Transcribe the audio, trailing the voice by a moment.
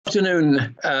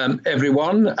Afternoon,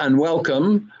 everyone, and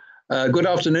welcome. Good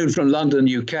afternoon from London,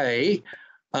 UK.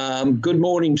 Good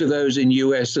morning to those in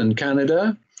US and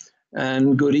Canada,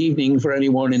 and good evening for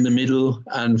anyone in the Middle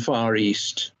and Far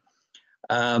East.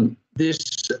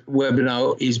 This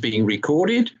webinar is being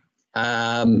recorded.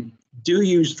 Do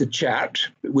use the chat.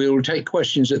 We'll take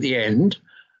questions at the end.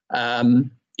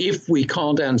 If we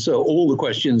can't answer all the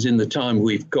questions in the time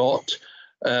we've got,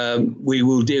 we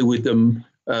will deal with them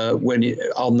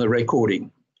on the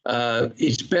recording.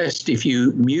 It's best if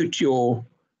you mute your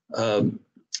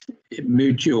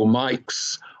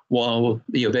mics while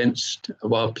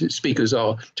speakers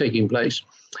are taking place,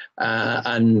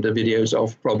 and the videos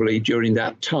off probably during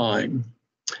that time.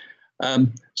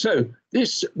 So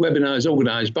this webinar is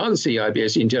organised by the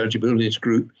CIBSE Intelligent Buildings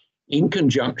Group in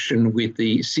conjunction with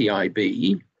the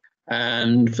CIB.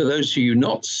 And for those of you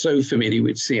not so familiar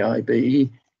with CIB,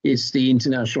 it's the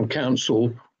International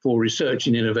Council for Research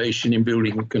and Innovation in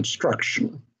Building and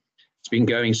Construction. It's been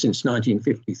going since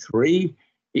 1953.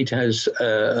 It has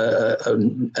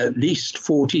at least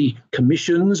 40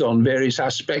 commissions on various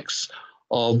aspects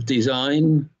of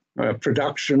design,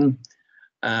 production,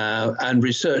 and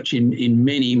research in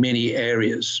many, many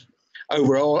areas.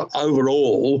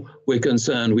 Overall, we're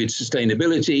concerned with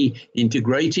sustainability,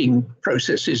 integrating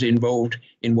processes involved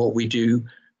in what we do,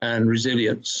 and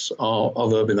resilience of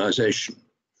urbanization.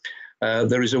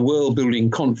 There is a World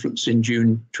Building Conference in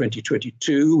June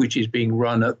 2022, which is being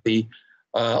run at the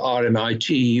RMIT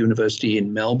University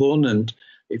in Melbourne. And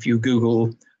if you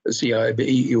Google the CIB,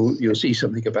 you'll see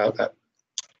something about that.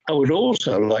 I would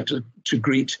also like to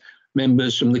greet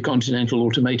members from the Continental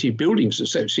Automated Buildings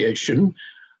Association,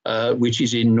 which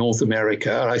is in North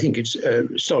America. I think it's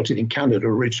started in Canada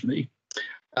originally.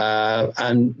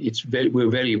 And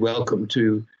we're very welcome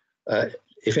to,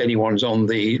 if anyone's on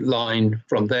the line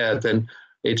from there, then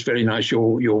it's very nice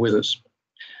you're with us.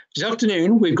 This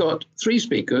afternoon, we've got three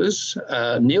speakers,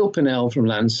 Neil Pennell from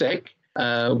Landsec,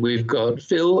 we've got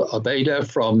Phil Obayda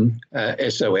from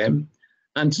SOM,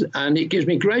 and it gives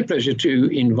me great pleasure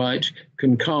to invite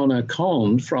Konkana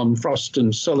Khaund from Frost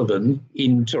 & Sullivan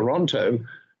in Toronto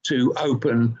to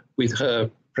open with her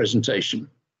presentation.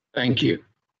 Thank you.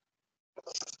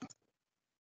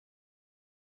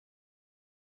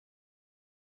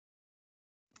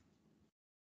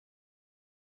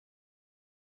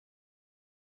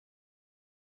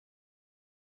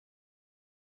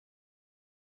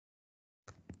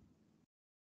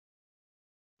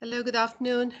 Hello, good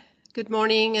afternoon, good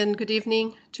morning, and good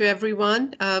evening to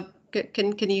everyone.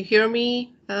 Can you hear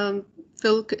me?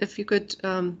 Phil, if you could,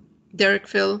 Derek,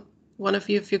 Phil, one of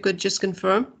you, if you could just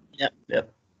confirm.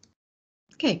 Yep.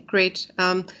 Okay, great.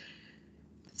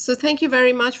 So thank you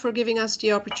very much for giving us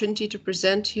the opportunity to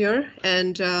present here,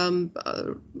 and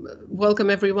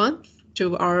welcome everyone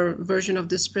to our version of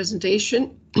this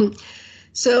presentation.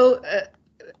 So,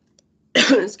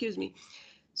 excuse me.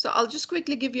 So I'll just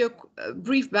quickly give you a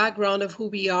brief background of who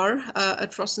we are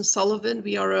at Frost & Sullivan.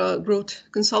 We are a growth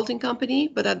consulting company,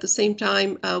 but at the same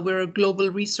time, we're a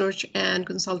global research and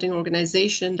consulting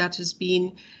organization that has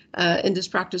been in this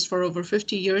practice for over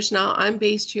 50 years now. I'm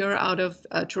based here out of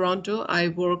Toronto. I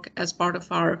work as part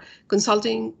of our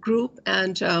consulting group,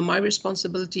 and my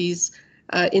responsibilities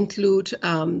include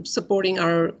supporting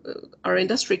our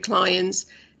industry clients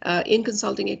in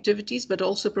consulting activities, but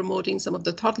also promoting some of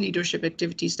the thought leadership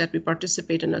activities that we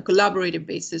participate in a collaborative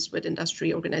basis with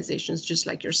industry organizations just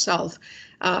like yourself.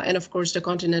 And of course, the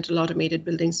Continental Automated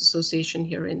Buildings Association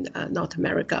here in North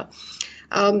America.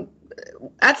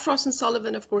 At Frost &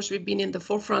 Sullivan, of course, we've been in the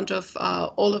forefront of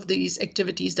all of these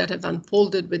activities that have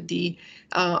unfolded with the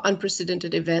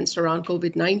unprecedented events around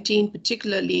COVID-19,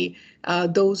 particularly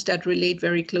those that relate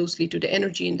very closely to the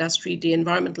energy industry, the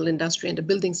environmental industry, and the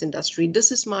buildings industry. This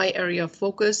is my area of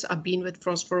focus. I've been with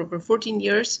Frost for over 14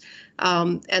 years,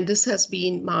 and this has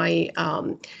been my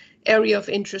area of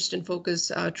interest and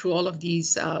focus through all of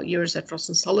these years at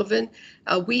Frost & Sullivan.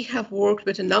 We have worked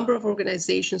with a number of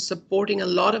organizations supporting a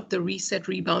lot of the reset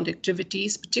rebound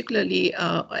activities, particularly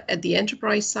at the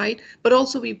enterprise side, but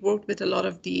also we've worked with a lot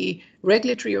of the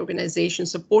regulatory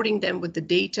organizations, supporting them with the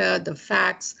data, the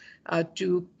facts,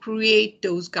 to create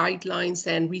those guidelines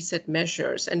and reset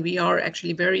measures. And we are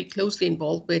actually very closely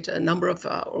involved with a number of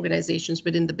organizations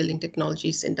within the building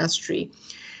technologies industry.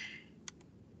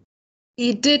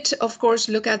 We did, of course,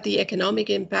 look at the economic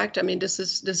impact. I mean, this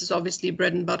is obviously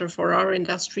bread and butter for our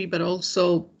industry, but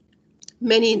also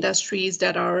many industries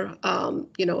that are,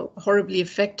 horribly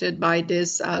affected by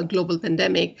this global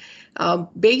pandemic.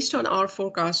 Based on our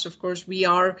forecast, of course, we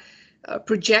are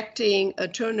projecting a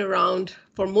turnaround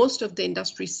for most of the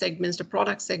industry segments, the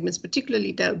product segments,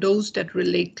 particularly those that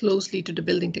relate closely to the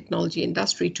building technology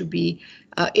industry, to be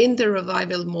in the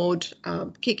revival mode,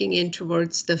 kicking in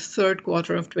towards the third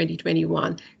quarter of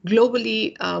 2021.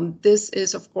 Globally, this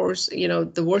is, of course,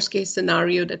 the worst case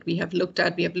scenario that we have looked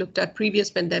at. We have looked at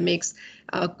previous pandemics,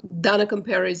 done a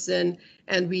comparison,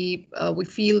 and we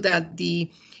feel that the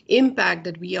impact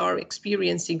that we are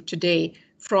experiencing today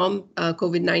from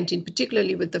COVID-19,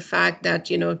 particularly with the fact that,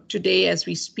 today as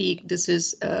we speak, this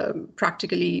is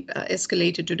practically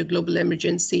escalated to the global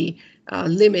emergency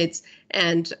limits.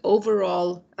 And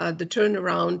overall, the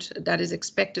turnaround that is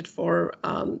expected for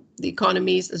the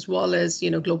economies, as well as,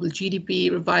 global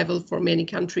GDP revival for many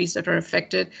countries that are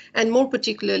affected, and more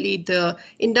particularly the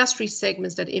industry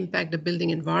segments that impact the building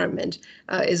environment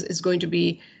is going to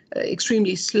be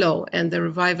extremely slow, and the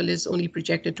revival is only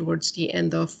projected towards the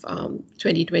end of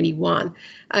 2021.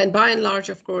 And by and large,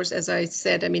 of course, as I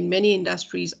said, many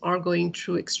industries are going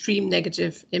through extreme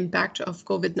negative impact of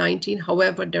COVID-19.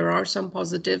 However, there are some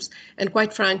positives, and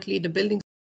quite frankly, the building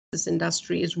services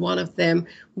industry is one of them,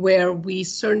 where we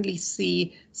certainly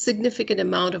see significant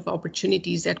amount of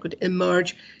opportunities that could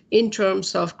emerge in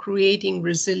terms of creating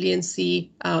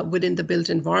resiliency within the built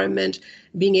environment,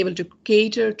 being able to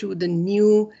cater to the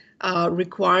new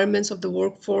requirements of the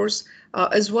workforce,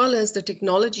 as well as the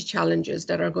technology challenges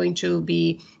that are going to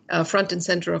be front and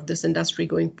center of this industry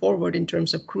going forward in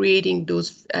terms of creating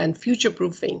those and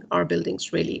future-proofing our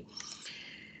buildings, really.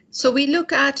 So we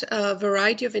look at a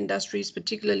variety of industries,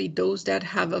 particularly those that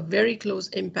have a very close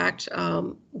impact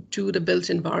to the built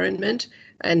environment.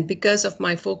 And because of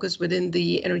my focus within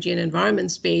the energy and environment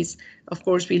space, of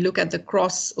course, we look at the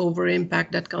crossover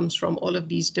impact that comes from all of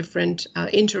these different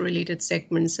interrelated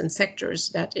segments and sectors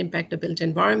that impact the built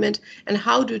environment, and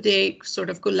how do they sort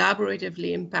of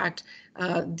collaboratively impact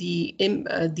the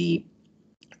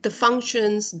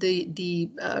functions, the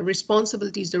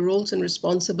responsibilities, the roles and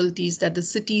responsibilities that the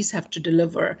cities have to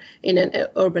deliver in an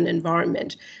urban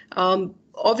environment.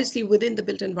 Obviously, within the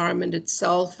built environment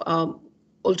itself,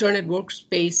 alternate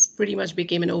workspace pretty much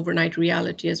became an overnight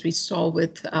reality, as we saw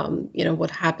with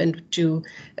what happened to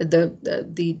the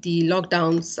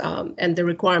lockdowns and the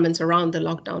requirements around the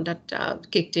lockdown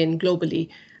that kicked in globally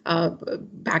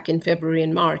back in February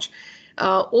and March.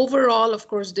 Overall, of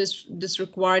course, this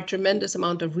required tremendous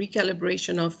amount of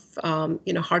recalibration of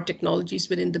hard technologies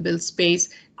within the built space,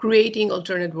 creating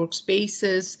alternate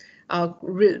workspaces,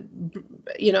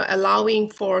 allowing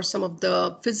for some of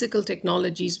the physical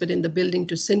technologies within the building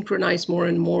to synchronize more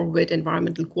and more with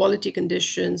environmental quality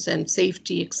conditions and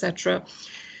safety, etc.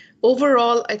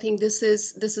 Overall, I think this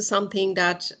is something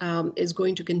that is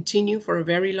going to continue for a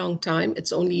very long time.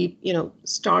 It's only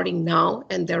starting now,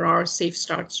 and there are safe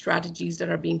start strategies that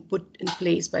are being put in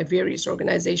place by various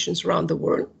organizations around the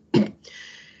world.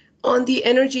 On the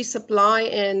energy supply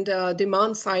and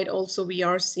demand side, also we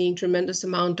are seeing tremendous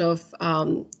amount of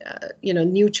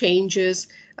new changes.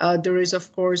 There is,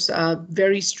 of course,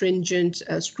 very stringent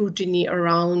scrutiny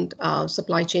around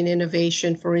supply chain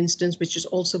innovation, for instance, which is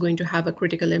also going to have a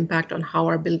critical impact on how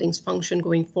our buildings function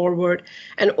going forward.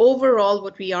 And overall,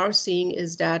 what we are seeing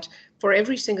is that for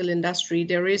every single industry,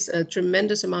 there is a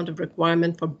tremendous amount of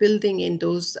requirement for building in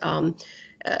those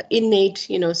innate,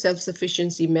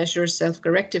 self-sufficiency measures,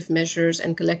 self-corrective measures,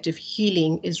 and collective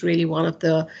healing is really one of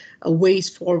the ways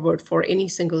forward for any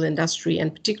single industry,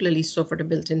 and particularly so for the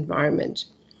built environment.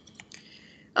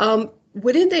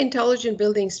 Within the intelligent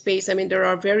building space, there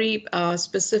are very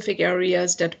specific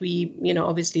areas that we,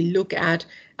 obviously look at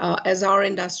as our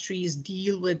industries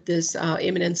deal with this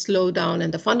imminent slowdown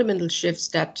and the fundamental shifts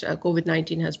that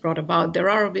COVID-19 has brought about. There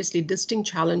are obviously distinct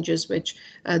challenges which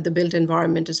the built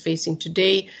environment is facing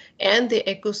today, and the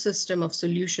ecosystem of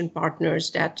solution partners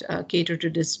that cater to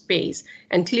this space.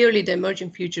 And clearly, the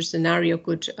emerging future scenario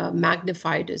could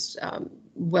magnify this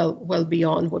well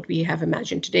beyond what we have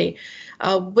imagined today.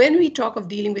 When we talk of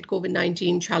dealing with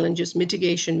COVID-19 challenges,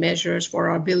 mitigation measures for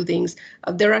our buildings,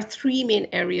 there are three main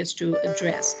areas to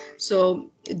address. So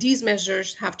these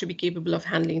measures have to be capable of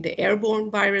handling the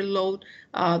airborne viral load,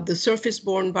 the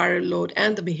surface-borne viral load,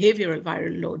 and the behavioral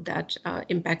viral load that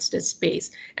impacts this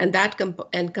space. And that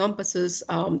encompasses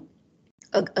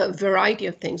a variety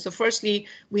of things. So firstly,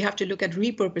 we have to look at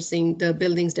repurposing the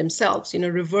buildings themselves,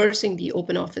 reversing the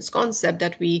open office concept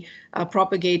that we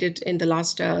propagated in the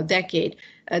last decade.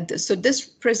 So this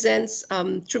presents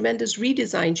tremendous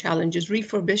redesign challenges,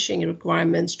 refurbishing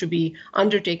requirements to be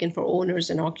undertaken for owners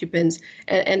and occupants.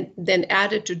 And then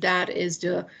added to that is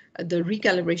the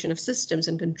recalibration of systems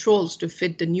and controls to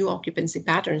fit the new occupancy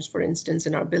patterns, for instance,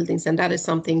 in our buildings. And that is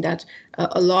something that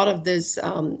a lot of this,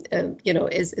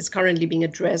 is currently being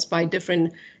addressed by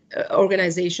different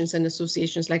organizations and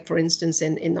associations, like, for instance,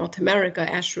 in North America,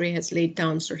 ASHRAE has laid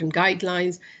down certain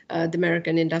guidelines. The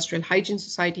American Industrial Hygiene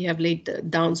Society have laid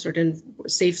down certain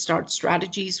safe start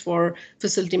strategies for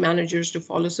facility managers to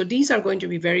follow. So these are going to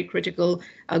be very critical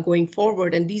going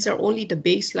forward, and these are only the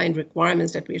baseline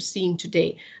requirements that we're seeing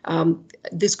today.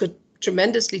 This could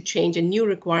tremendously change, and new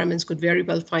requirements could very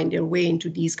well find their way into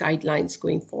these guidelines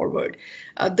going forward.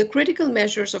 The critical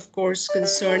measures, of course,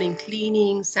 concerning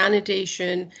cleaning,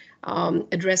 sanitation,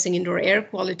 addressing indoor air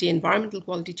quality, environmental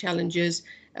quality challenges,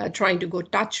 trying to go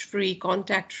touch-free,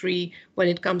 contact-free when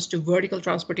it comes to vertical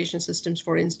transportation systems,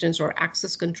 for instance, or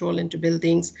access control into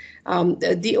buildings.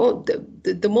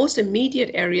 The most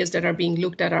immediate areas that are being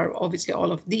looked at are obviously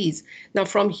all of these. Now,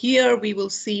 from here, we will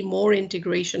see more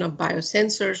integration of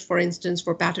biosensors, for instance,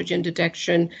 for pathogen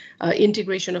detection,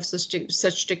 integration of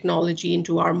such technology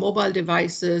into our mobile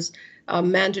devices,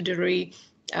 mandatory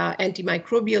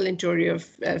antimicrobial interior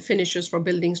finishes for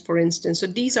buildings, for instance. So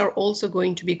these are also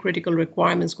going to be critical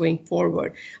requirements going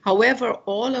forward. However,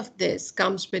 all of this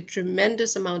comes with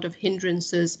tremendous amount of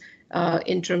hindrances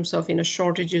in terms of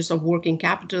shortages of working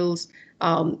capitals,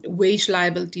 wage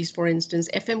liabilities, for instance.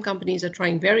 FM companies are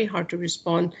trying very hard to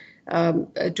respond,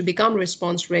 to become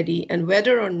response ready, and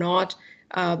whether or not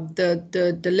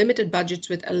the limited budgets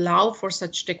would allow for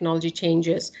such technology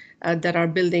changes that our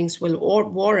buildings will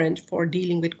warrant for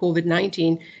dealing with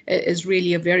COVID-19 is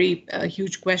really a very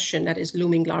huge question that is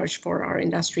looming large for our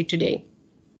industry today.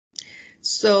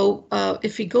 So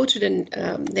if we go to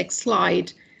the next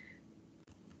slide,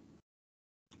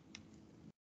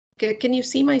 can you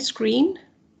see my screen?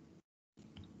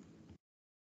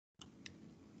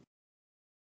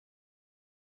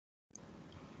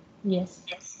 Yes.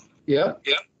 Yeah.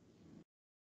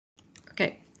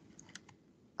 Okay.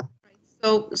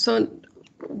 So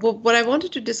what I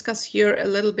wanted to discuss here a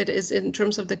little bit is in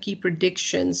terms of the key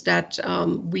predictions that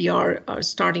we are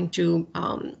starting to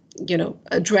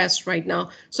address right now.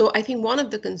 So I think one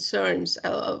of the concerns,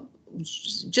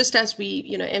 just as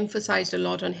we emphasized a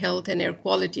lot on health and air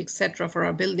quality, etc., for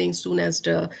our buildings soon as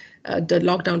the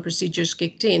lockdown procedures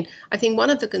kicked in, I think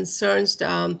one of the concerns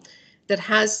that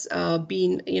has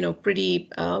been pretty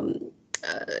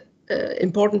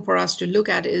important for us to look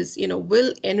at is,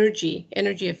 will energy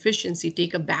efficiency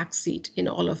take a backseat in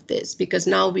all of this? Because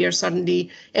now we are suddenly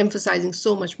emphasizing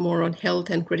so much more on health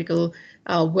and critical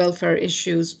welfare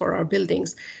issues for our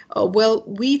buildings. Well,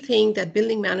 we think that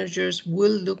building managers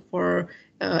will look for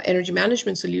energy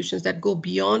management solutions that go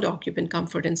beyond occupant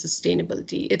comfort and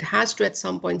sustainability. It has to at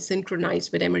some point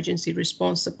synchronize with emergency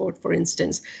response support, for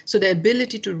instance. So the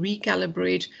ability to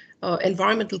recalibrate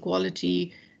environmental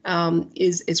quality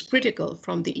is critical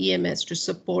from the EMS to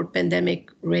support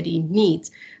pandemic-ready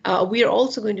needs. We are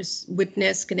also going to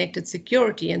witness connected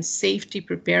security and safety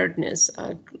preparedness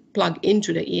plug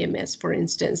into the EMS, for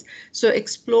instance. So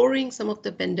exploring some of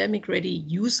the pandemic-ready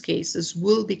use cases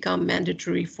will become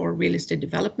mandatory for real estate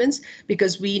developments,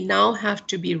 because we now have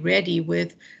to be ready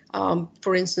with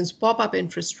for instance, pop-up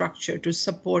infrastructure to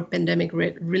support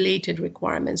pandemic-related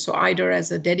requirements. So either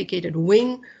as a dedicated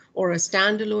wing or a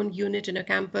standalone unit in a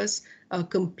campus,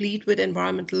 complete with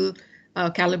environmental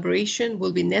calibration,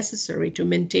 will be necessary to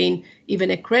maintain even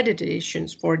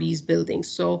accreditations for these buildings.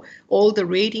 So all the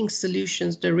rating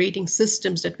solutions, the rating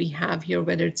systems that we have here,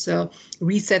 whether it's a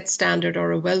reset standard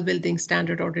or a well-building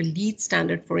standard or a LEED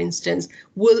standard, for instance,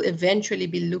 will eventually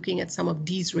be looking at some of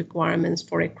these requirements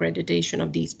for accreditation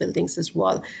of these buildings as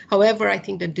well. However, I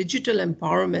think the digital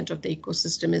empowerment of the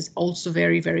ecosystem is also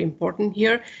very, very important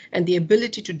here, and the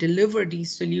ability to deliver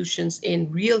these solutions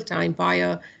in real time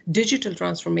via digital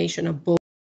transformation of both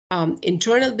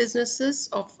internal businesses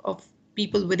of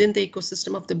people within the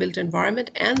ecosystem of the built environment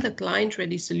and the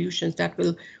client-ready solutions that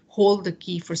will hold the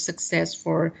key for success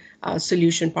for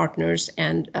solution partners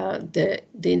and the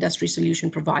industry solution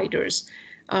providers.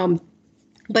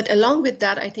 But along with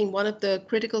that, I think one of the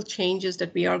critical changes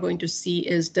that we are going to see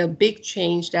is the big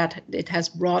change that it has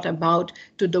brought about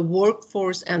to the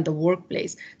workforce and the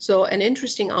workplace. So an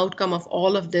interesting outcome of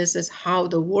all of this is how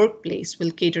the workplace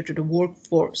will cater to the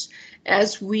workforce.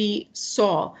 As we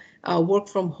saw, work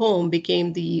from home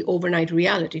became the overnight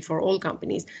reality for all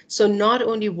companies. So not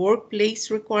only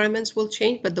workplace requirements will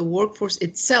change, but the workforce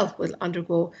itself will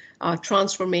undergo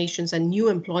transformations, and new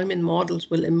employment models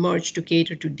will emerge to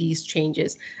cater to these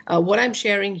changes. What I'm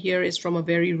sharing here is from a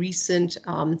very recent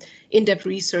in-depth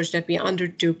research that we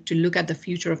undertook to look at the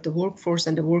future of the workforce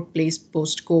and the workplace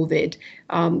post-COVID.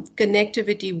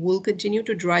 Connectivity will continue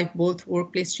to drive both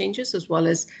workplace changes as well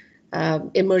as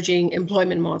emerging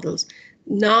employment models.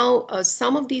 Now,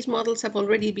 some of these models have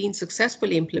already been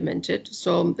successfully implemented.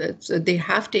 So they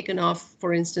have taken off,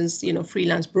 for instance,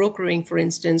 freelance brokering, for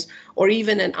instance, or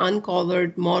even an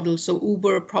uncollared model. So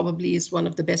Uber probably is one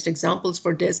of the best examples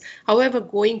for this. However,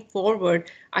 going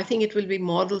forward, I think it will be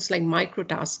models like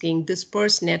microtasking,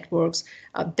 dispersed networks,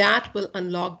 that will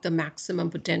unlock the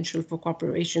maximum potential for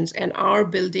corporations. And our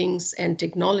buildings and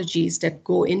technologies that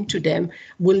go into them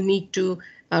will need to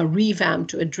revamp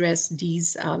to address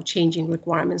these changing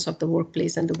requirements of the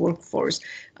workplace and the workforce.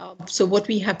 So what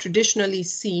we have traditionally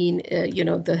seen,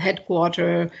 the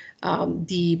headquarter,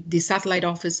 the satellite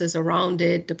offices around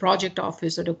it, the project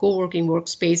office or the co-working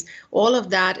workspace, all of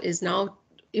that is now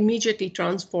immediately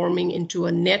transforming into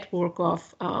a network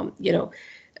of,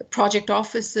 project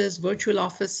offices, virtual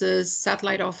offices,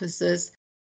 satellite offices,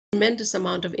 tremendous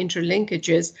amount of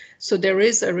interlinkages. So there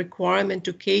is a requirement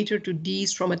to cater to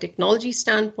these from a technology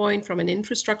standpoint, from an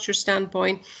infrastructure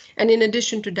standpoint. And in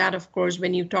addition to that, of course,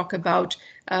 when you talk about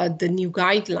the new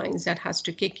guidelines that has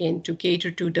to kick in to cater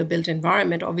to the built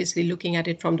environment, obviously looking at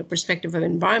it from the perspective of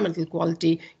environmental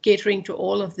quality, catering to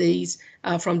all of these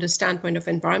from the standpoint of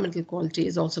environmental quality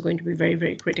is also going to be very,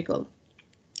 very critical.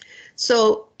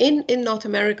 So in North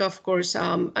America, of course,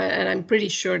 and I'm pretty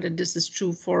sure that this is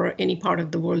true for any part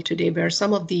of the world today, where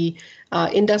some of the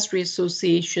industry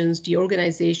associations, the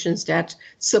organizations that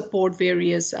support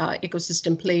various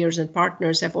ecosystem players and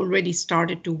partners have already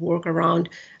started to work around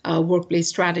workplace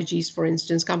strategies. For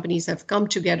instance, companies have come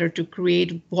together to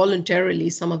create voluntarily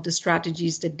some of the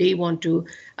strategies that they want to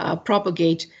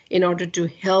propagate in order to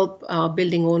help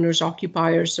building owners,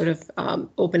 occupiers sort of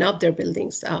open up their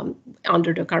buildings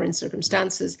under the current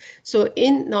circumstances. So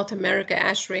in North America,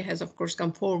 ASHRAE has, of course,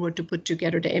 come forward to put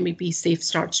together the MEP Safe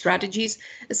Start strategies,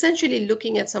 essentially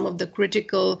looking at some of the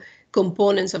critical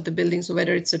components of the building. So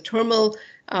whether it's a thermal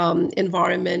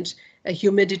environment,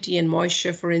 humidity and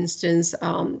moisture, for instance,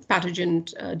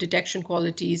 pathogen detection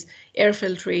qualities, air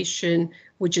filtration,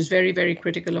 which is very, very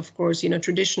critical, of course.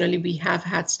 Traditionally, we have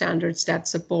had standards that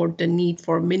support the need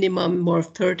for minimum more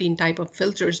 13 type of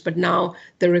filters, but now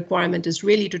the requirement is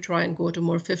really to try and go to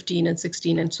more 15 and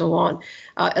 16 and so on.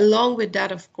 Along with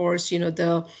that, of course,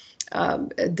 the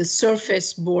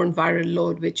surface-borne viral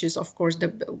load, which is, of course,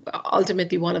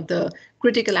 ultimately one of the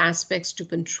critical aspects to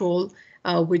control,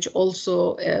 which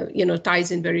also,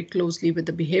 ties in very closely with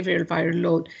the behavioral viral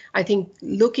load. I think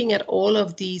looking at all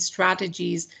of these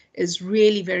strategies is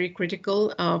really very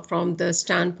critical from the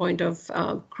standpoint of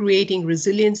creating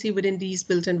resiliency within these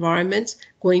built environments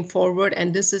going forward.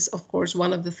 And this is, of course,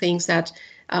 one of the things that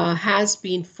has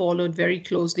been followed very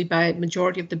closely by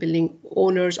majority of the building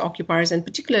owners, occupiers, and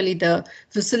particularly the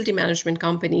facility management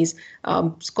companies,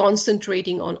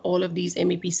 concentrating on all of these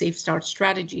MEP Safe Start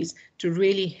strategies to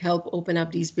really help open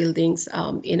up these buildings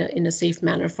in a safe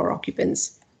manner for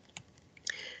occupants.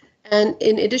 And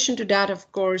in addition to that, of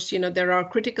course, there are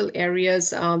critical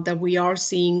areas that we are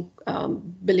seeing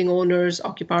building owners,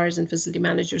 occupiers, and facility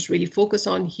managers really focus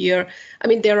on here. I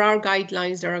mean, there are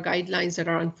guidelines that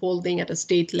are unfolding at a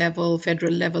state level,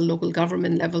 federal level, local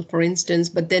government level, for instance,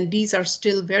 but then these are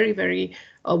still very, very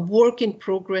work in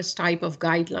progress type of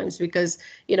guidelines, because,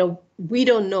 we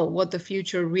don't know what the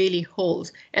future really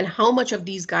holds and how much of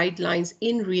these guidelines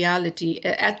in reality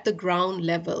at the ground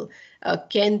level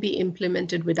can be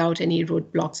implemented without any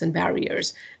roadblocks and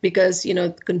barriers. Because,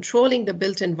 controlling the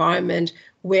built environment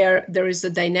where there is a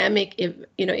dynamic,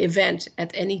 event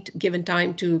at any given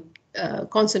time to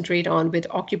concentrate on with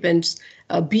occupants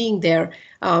being there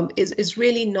is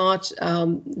really not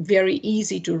very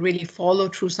easy to really follow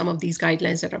through some of these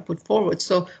guidelines that are put forward.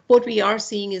 So what we are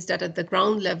seeing is that at the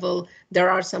ground level, there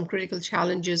are some critical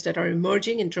challenges that are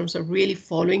emerging in terms of really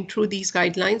following through these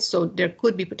guidelines. So there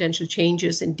could be potential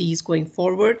changes in these going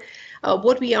forward.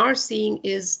 What we are seeing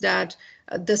is that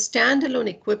the standalone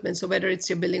equipment, so whether it's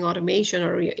your building automation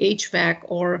or your HVAC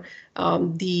or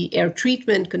the air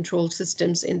treatment control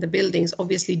systems in the buildings,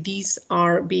 obviously these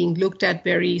are being looked at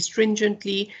very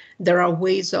stringently. There are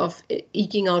ways of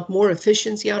eking out more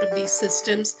efficiency out of these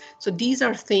systems. So these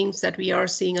are things that we are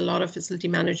seeing a lot of facility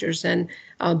managers and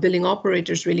building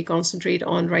operators really concentrate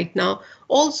on right now.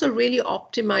 Also really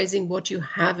optimizing what you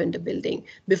have in the building.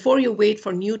 Before you wait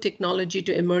for new technology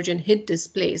to emerge and hit this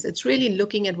place, it's really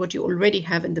looking at what you already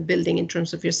have in the building in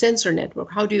terms of your sensor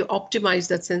network. How do you optimize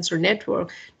that sensor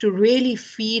network to really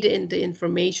feed in the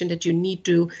information that you need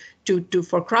to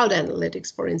for crowd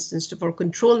analytics, for instance, for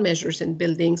control measures in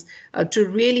buildings, to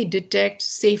really detect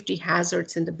safety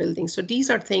hazards in the building. So these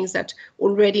are things that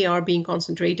already are being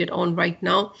concentrated on right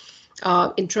now.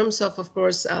 In terms of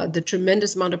course, the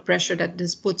tremendous amount of pressure that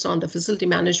this puts on the facility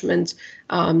management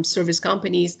service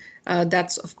companies,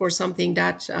 that's of course something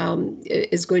that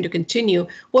is going to continue.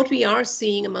 What we are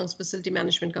seeing amongst facility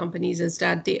management companies is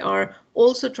that they are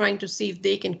also trying to see if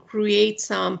they can create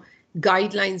some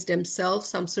guidelines themselves,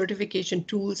 some certification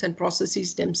tools and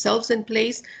processes themselves in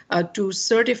place to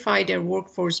certify their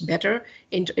workforce better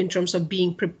in terms of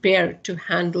being prepared to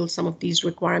handle some of these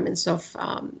requirements of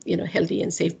healthy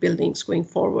and safe buildings going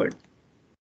forward.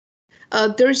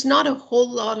 There's not a whole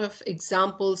lot of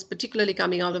examples, particularly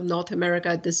coming out of North America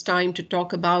at this time, to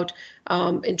talk about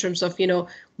in terms of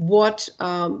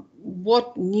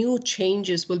what new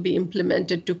changes will be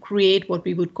implemented to create what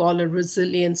we would call a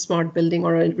resilient smart building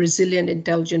or a resilient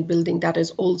intelligent building that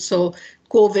is also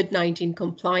COVID-19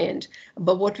 compliant.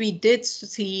 But what we did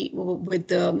see with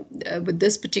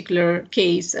this particular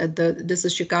case, this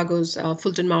is Chicago's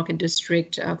Fulton Market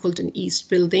District, Fulton East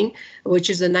building,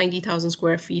 which is a 90,000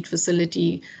 square feet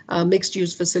facility,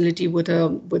 mixed-use facility with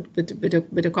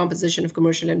a composition of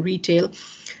commercial and retail.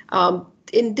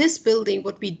 In this building,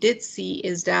 what we did see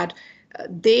is that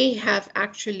they have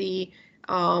actually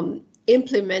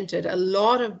implemented a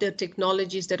lot of the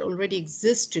technologies that already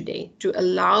exist today to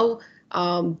allow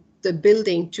the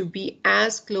building to be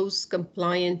as close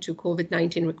compliant to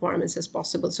COVID-19 requirements as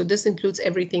possible. So this includes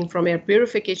everything from air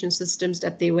purification systems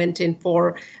that they went in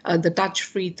for, the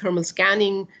touch-free thermal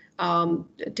scanning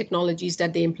technologies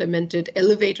that they implemented,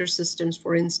 elevator systems,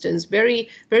 for instance, very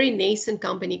nascent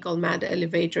company called Mad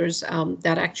Elevators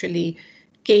that actually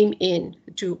came in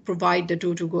to provide the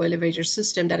door-to-go elevator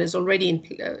system that is already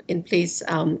in place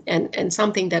and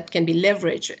something that can be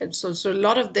leveraged. So a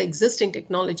lot of the existing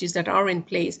technologies that are in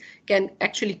place can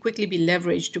actually quickly be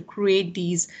leveraged to create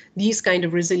these kind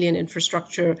of resilient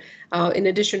infrastructure. In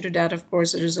addition to that, of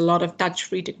course, there is a lot of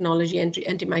touch-free technology and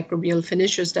antimicrobial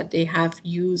finishes that they have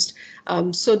used.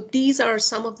 So these are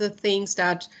some of the things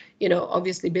that,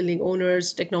 obviously building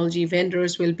owners, technology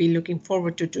vendors will be looking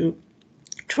forward to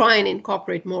try and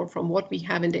incorporate more from what we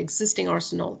have in the existing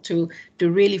arsenal to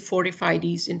really fortify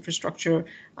these infrastructure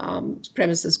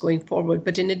premises going forward.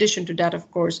 But in addition to that,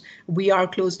 of course, we are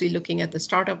closely looking at the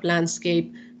startup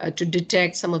landscape to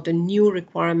detect some of the new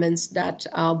requirements that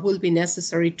will be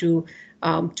necessary to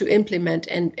implement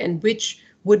and which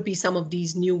would be some of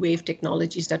these new wave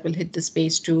technologies that will hit the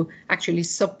space to actually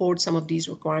support some of these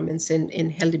requirements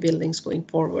in healthy buildings going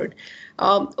forward.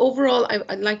 Overall,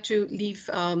 I'd like to leave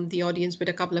the audience with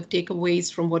a couple of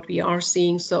takeaways from what we are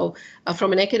seeing. So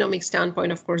from an economic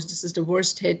standpoint, of course, this is the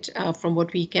worst hit from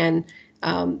what we can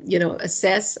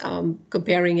assess,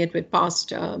 comparing it with past,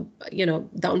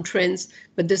 downtrends.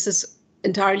 But this is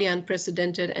entirely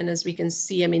unprecedented, and as we can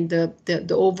see, I mean, the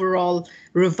overall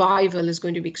revival is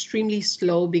going to be extremely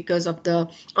slow because of the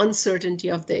uncertainty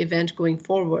of the event going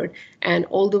forward. And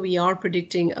although we are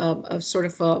predicting a sort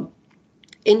of a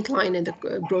incline in the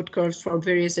growth curves for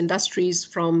various industries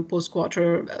from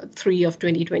post-quarter 3 of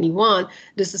 2021,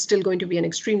 this is still going to be an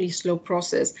extremely slow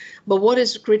process. But what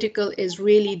is critical is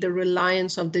really the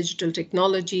reliance of digital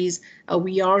technologies.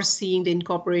 We are seeing the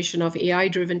incorporation of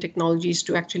AI-driven technologies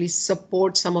to actually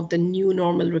support some of the new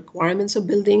normal requirements of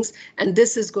buildings. And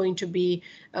this is going to be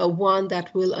one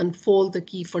that will unfold the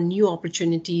key for new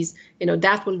opportunities,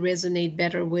 that will resonate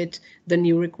better with the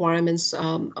new requirements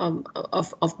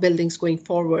of buildings going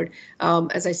forward.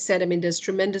 As I said, I mean, there's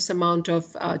tremendous amount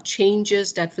of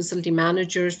changes that facility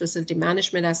managers, facility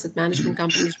management, asset management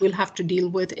companies will have to deal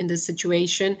with in this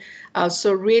situation.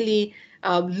 So really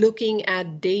looking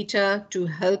at data to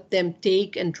help them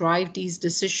take and drive these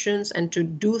decisions and to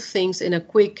do things in a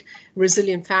quick,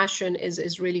 resilient fashion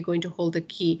is really going to hold the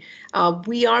key.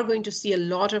 We are going to see a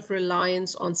lot of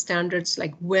reliance on standards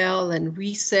like WELL and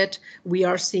RESET. We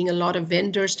are seeing a lot of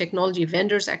vendors, technology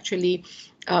vendors actually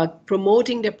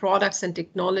promoting their products and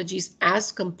technologies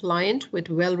as compliant with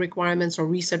WELL requirements or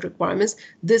RESET requirements.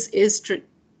 This is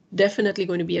definitely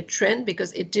going to be a trend,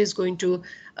 because it is going to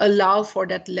allow for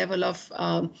that level of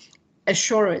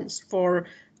assurance for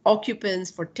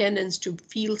occupants, for tenants to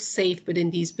feel safe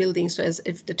within these buildings. So as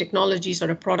if the technologies or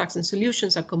the products and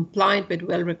solutions are compliant with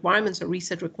well requirements or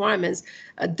reset requirements,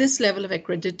 this level of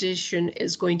accreditation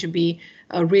is going to be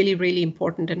really, really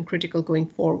important and critical going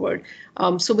forward.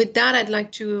 So with that, I'd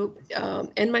like to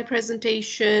end my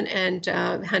presentation and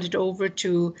hand it over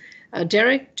to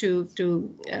Derek to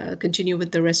continue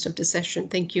with the rest of the session.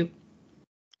 Thank you.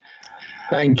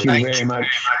 Thank you very much,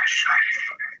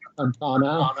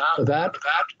 Konkana, for that.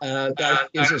 That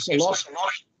gives us a lot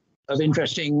of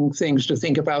interesting things to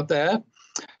think about there.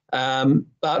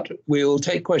 But we'll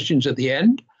take questions at the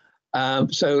end.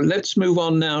 So let's move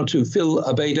on now to Phil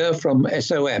Obayda from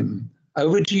SOM.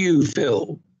 Over to you,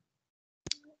 Phil.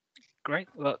 Great.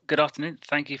 Well, good afternoon.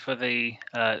 Thank you for the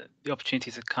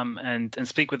opportunity to come and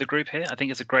speak with the group here. I think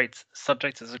it's a great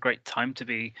subject. It's a great time to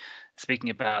be speaking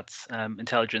about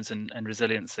intelligence and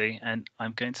resiliency. And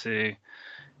I'm going to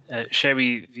share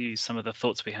with you some of the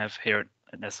thoughts we have here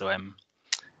at SOM.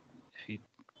 If you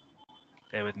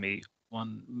bear with me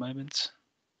one moment.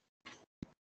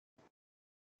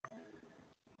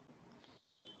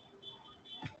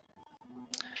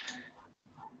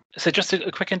 So just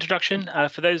a quick introduction.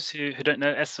 For those who don't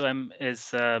know, SOM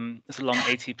is a long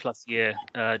 80+ year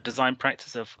design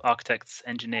practice of architects,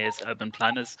 engineers, urban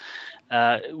planners.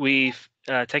 We've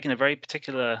taken a very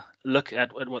particular look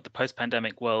at what the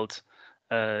post-pandemic world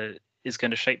is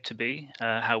going to shape to be,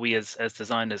 how we as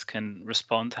designers can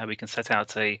respond, how we can set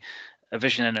out a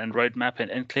vision and roadmap,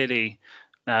 and clearly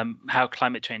how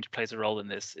climate change plays a role in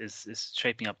this is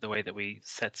shaping up the way that we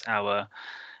set our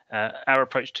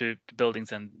approach to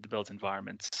buildings and the built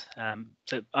environment.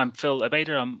 So I'm Phil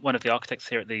Obayda. I'm one of the architects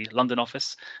here at the London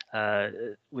office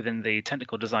within the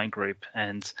technical design group,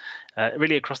 and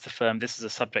really across the firm, this is a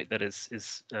subject that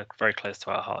is very close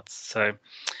to our hearts. So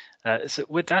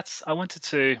with that, I wanted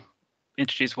to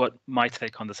introduce what my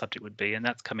take on the subject would be, and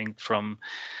that's coming from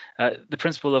the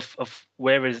principle of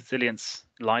where resilience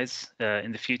lies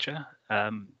in the future,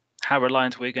 how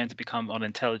reliant we're going to become on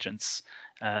intelligence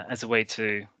as a way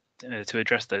to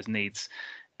address those needs,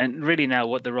 and really now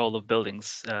what the role of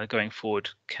buildings going forward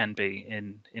can be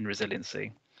in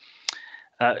resiliency.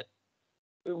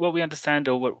 What we understand,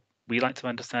 or what we like to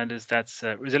understand, is that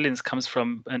resilience comes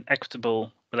from an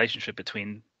equitable relationship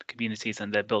between communities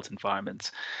and their built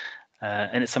environments,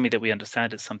 and it's something that we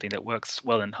understand. It's something that works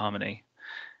well in harmony.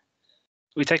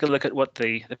 We take a look at what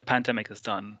the pandemic has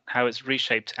done, how it's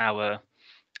reshaped our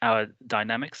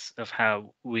dynamics of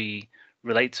how we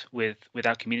relate with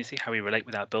our community, how we relate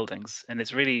with our buildings, and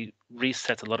it's really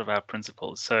reset a lot of our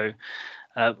principles. So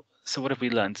what have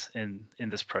we learned in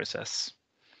this process?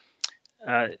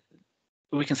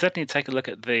 We can certainly take a look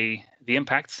at the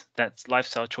impact that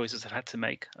lifestyle choices have had to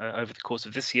make over the course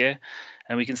of this year,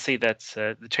 and we can see that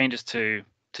the changes to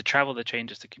travel, the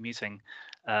changes to commuting,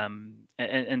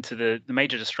 and to the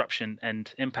major disruption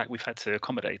and impact we've had to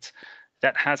accommodate,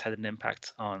 that has had an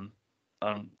impact on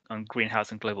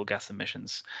greenhouse and global gas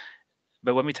emissions.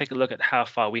 But when we take a look at how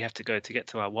far we have to go to get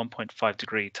to our 1.5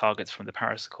 degree targets from the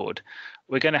Paris Accord,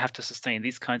 we're going to have to sustain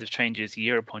these kinds of changes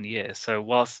year upon year. So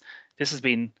whilst this has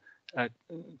been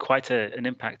quite an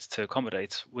impact to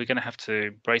accommodate, we're going to have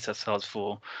to brace ourselves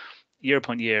for year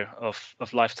upon year of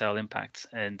lifestyle impact,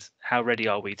 and how ready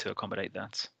are we to accommodate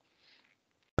that?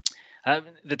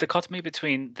 The dichotomy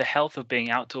between the health of being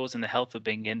outdoors and the health of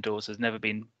being indoors has never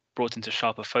been brought into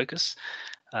sharper focus.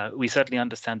 We certainly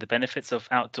understand the benefits of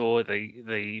outdoor,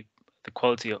 the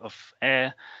quality of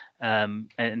air,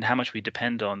 and how much we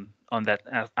depend on that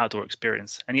outdoor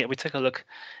experience. And yet we take a look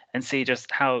and see just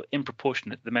how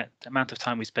disproportionate the amount of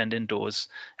time we spend indoors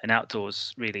and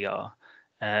outdoors really are.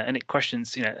 And it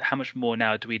questions, how much more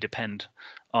now do we depend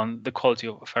on the quality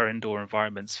of our indoor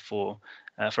environments for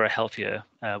a healthier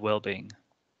well-being.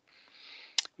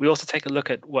 We also take a look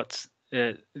at what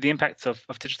the impacts of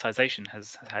digitization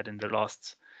has had in the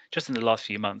last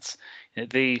few months.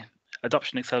 The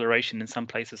adoption acceleration in some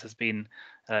places has been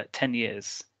 10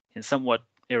 years, and somewhat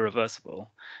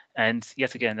irreversible. And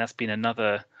yet again, that's been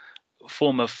another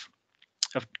form of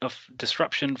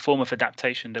disruption, form of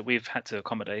adaptation that we've had to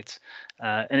accommodate,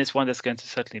 and it's one that's going to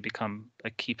certainly become a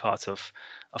key part of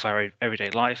our everyday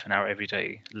life and our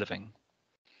everyday living.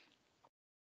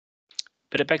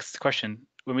 But it begs the question,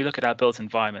 when we look at our built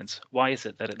environment, why is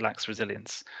it that it lacks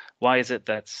resilience? Why is it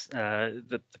that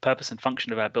the purpose and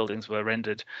function of our buildings were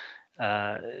rendered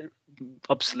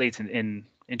obsolete in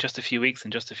just a few weeks,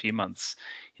 in just a few months?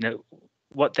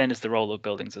 What then is the role of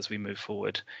buildings as we move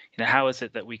forward? How is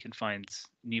it that we can find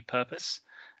new purpose?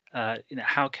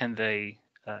 How can they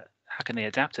How can they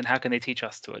adapt, and how can they teach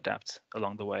us to adapt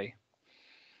along the way?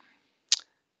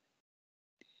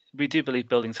 We do believe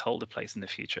buildings hold a place in the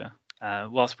future.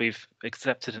 Whilst we've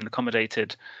accepted and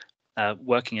accommodated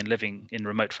working and living in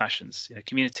remote fashions,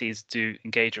 communities do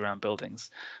engage around buildings.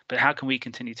 But how can we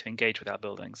continue to engage with our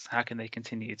buildings? How can they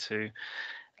continue to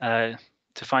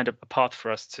find a path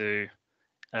for us to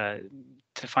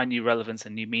find new relevance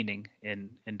and new meaning in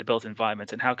the built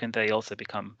environment, and how can they also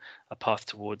become a path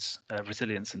towards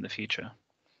resilience in the future?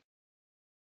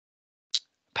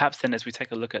 Perhaps then, as we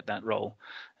take a look at that role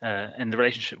and the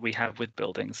relationship we have with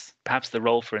buildings, perhaps the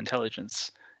role for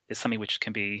intelligence is something which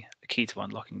can be key to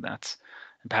unlocking that,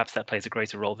 and perhaps that plays a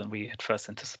greater role than we had first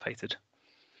anticipated.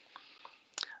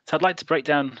 So I'd like to break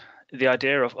down the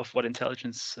idea of what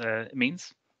intelligence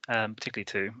means, particularly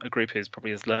to a group who's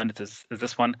probably as learned as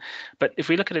this one. But if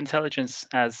we look at intelligence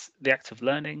as the act of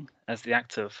learning, as the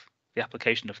act of the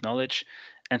application of knowledge,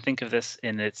 and think of this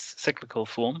in its cyclical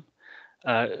form,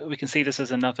 we can see this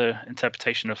as another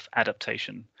interpretation of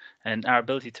adaptation, and our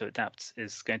ability to adapt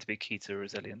is going to be key to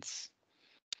resilience.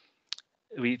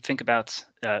 We think about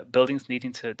buildings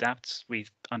needing to adapt. We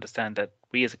understand that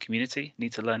we as a community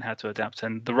need to learn how to adapt,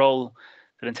 and the role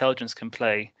that intelligence can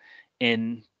play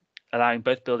in allowing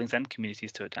both buildings and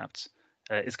communities to adapt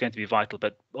is going to be vital,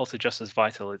 but also just as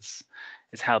vital, it's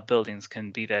how buildings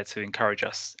can be there to encourage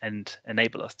us and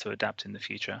enable us to adapt in the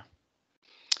future.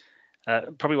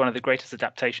 Probably one of the greatest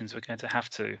adaptations we're going to have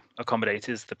to accommodate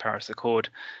is the Paris Accord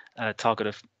target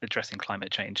of addressing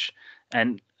climate change.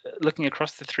 And looking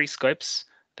across the three scopes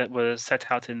that were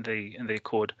set out in the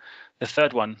Accord, the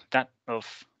third one, that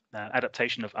of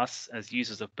adaptation of us as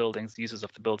users of buildings, users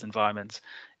of the built environment,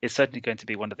 is certainly going to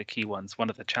be one of the key ones, one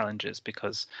of the challenges,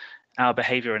 because our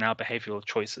behavior and our behavioral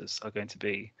choices are going to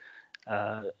be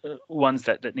ones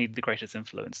that need the greatest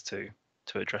influence to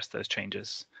address those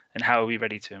changes. And how are we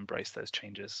ready to embrace those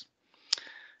changes?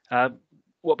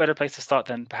 What better place to start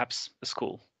than perhaps a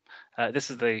school?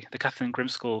 This is the Khaund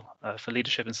School for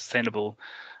Leadership and Sustainable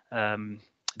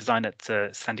Design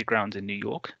at Sandy Ground in New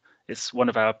York. It's one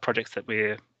of our projects that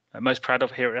we're most proud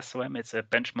of here at SOM. It's a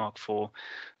benchmark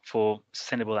for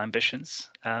sustainable ambitions,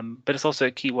 but it's also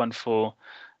a key one for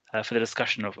the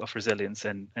discussion of resilience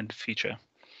and future.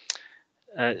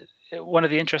 One of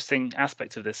the interesting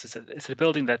aspects of this is that it's a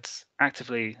building that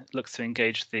actively looks to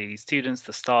engage the students,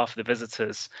 the staff, the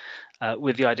visitors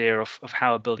with the idea of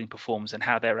how a building performs and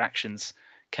how their actions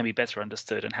can be better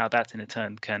understood, and how that in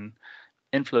turn can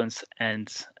influence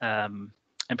and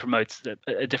promote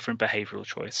a different behavioral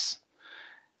choice.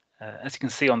 As you can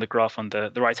see on the graph on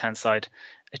the right-hand side,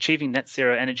 achieving net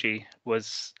zero energy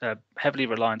was heavily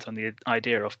reliant on the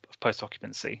idea of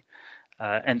post-occupancy.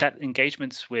 And that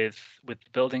engagement with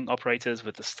building operators,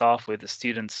 with the staff, with the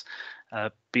students,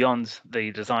 beyond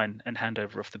the design and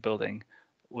handover of the building,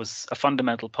 was a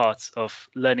fundamental part of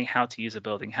learning how to use a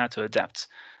building, how to adapt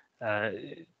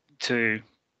to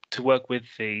work with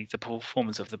the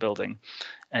performance of the building,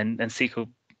 and seek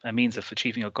a means of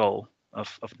achieving a goal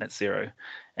of net zero.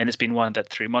 And it's been one that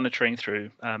through monitoring,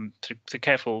 through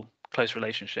careful, close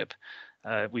relationship,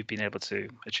 we've been able to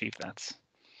achieve that.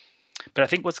 But I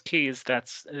think what's key is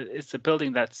that it's a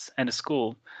building and a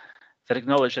school that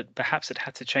acknowledge that perhaps it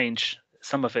had to change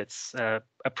some of its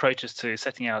approaches to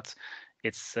setting out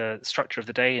its structure of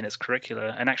the day and its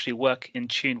curricula, and actually work in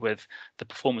tune with the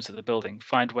performance of the building,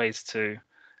 find ways to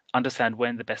understand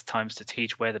when the best times to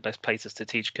teach, where the best places to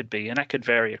teach could be. And that could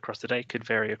vary across the day, could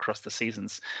vary across the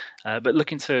seasons, but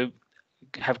looking to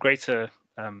have greater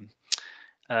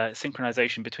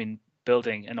synchronization between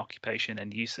building and occupation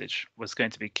and usage was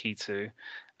going to be key to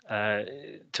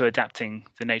adapting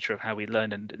the nature of how we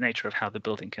learn and the nature of how the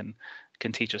building can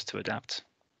teach us to adapt.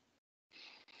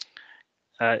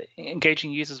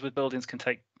 Engaging users with buildings can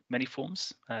take many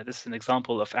forms. This is an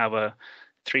example of our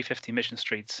 350 Mission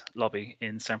Street lobby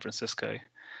in San Francisco.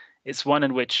 It's one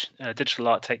in which digital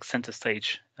art takes center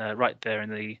stage right there in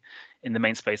the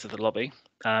main space of the lobby.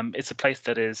 It's a place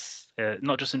that is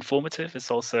not just informative,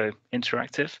 it's also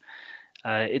interactive.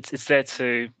 It's there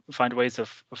to find ways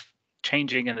of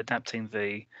changing and adapting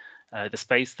the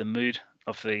space, the mood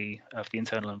of the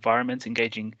internal environment,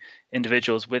 engaging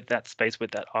individuals with that space,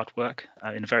 with that artwork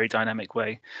in a very dynamic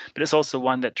way. But it's also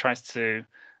one that tries to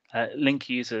link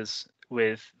users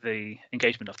with the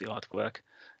engagement of the artwork,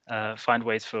 find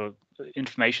ways for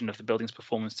information of the building's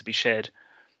performance to be shared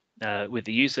with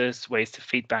the users, ways to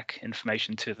feedback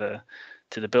information to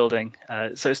the building.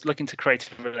 So it's looking to create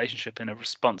a relationship in a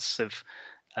responsive,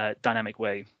 dynamic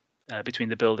way between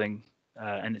the building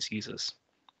and its users.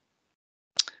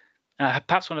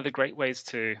 Perhaps one of the great ways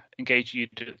to engage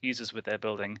users with their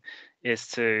building is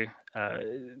to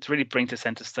really bring to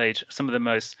center stage some of the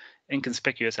most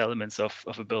inconspicuous elements of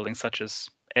a building, such as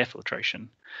air filtration.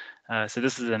 So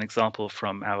this is an example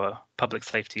from our Public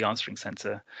Safety Answering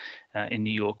Center in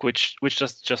New York, which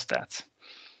does just that.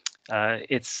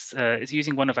 It's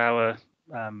using one of our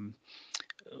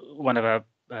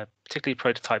particularly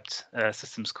prototyped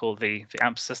systems called the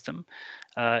AMP system.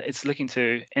 It's looking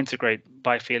to integrate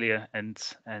biophilia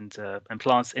and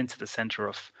plants into the center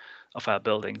of our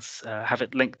buildings, have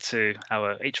it linked to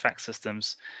our HVAC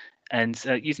systems, and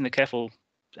using the careful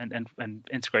and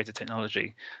integrated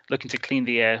technology, looking to clean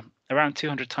the air around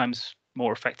 200 times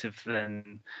more effective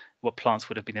than what plants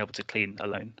would have been able to clean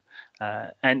alone.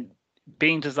 And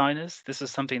being designers, this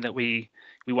is something that we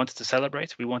wanted to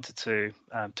celebrate. We wanted to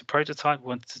prototype,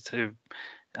 wanted to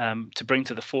bring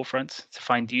to the forefront, to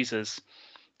find users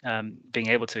being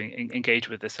able to engage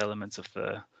with this element of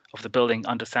the building,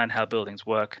 understand how buildings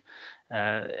work,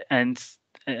 and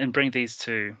bring these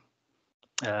to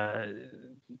a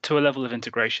level of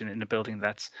integration in a building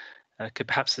that could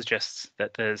perhaps suggest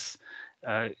that there's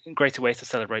greater ways to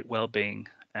celebrate well-being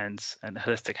and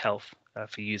holistic health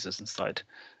for users inside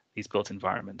these built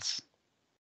environments.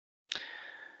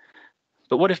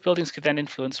 But what if buildings could then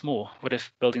influence more? What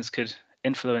if buildings could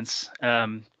influence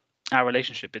our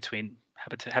relationship between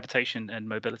habitation and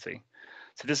mobility?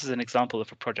 So this is an example of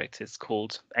a project. It's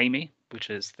called AMI, which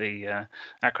is the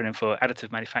acronym for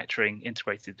Additive Manufacturing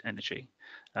Integrated Energy.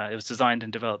 It was designed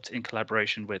and developed in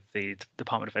collaboration with the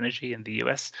Department of Energy in the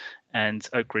US and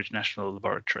Oak Ridge National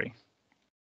Laboratory.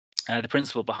 The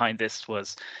principle behind this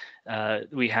was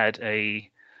we had a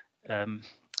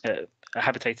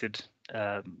habitated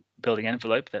building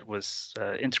envelope that was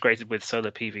integrated with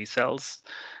solar PV cells.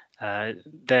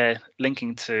 They're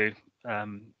linking to a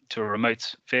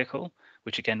remote vehicle,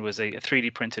 which again was a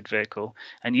 3D printed vehicle,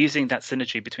 and using that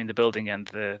synergy between the building and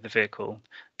the vehicle,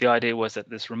 the idea was that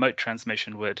this remote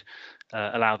transmission would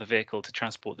allow the vehicle to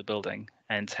transport the building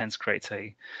and hence create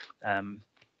a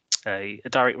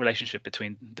direct relationship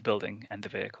between the building and the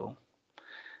vehicle.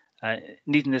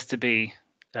 Needing this to be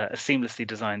a seamlessly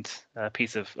designed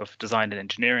piece of design and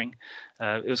engineering,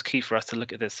 it was key for us to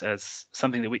look at this as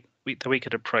something that we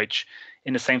could approach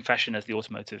in the same fashion as the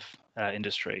automotive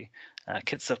industry.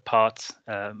 Kits of parts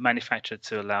manufactured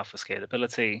to allow for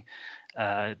scalability,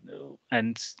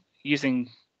 and using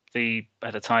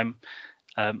at the time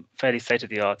fairly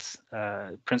state-of-the-art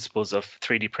principles of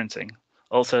 3D printing.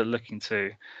 Also looking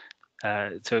to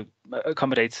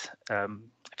accommodate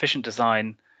efficient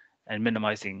design and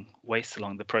minimizing waste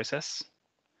along the process.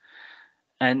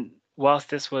 And whilst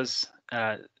this was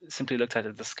simply looked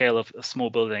at the scale of a small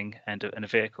building and a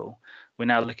vehicle, we're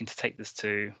now looking to take this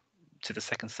to the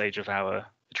second stage of our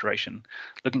iteration,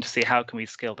 looking to see how can we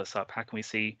scale this up? How can we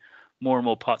see more and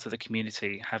more parts of the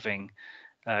community having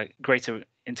greater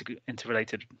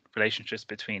interrelated relationships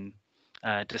between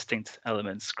distinct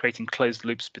elements, creating closed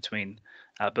loops between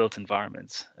our built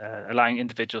environments, allowing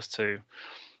individuals to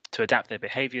adapt their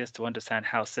behaviors, to understand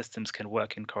how systems can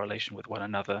work in correlation with one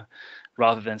another,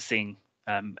 rather than seeing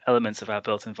elements of our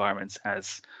built environments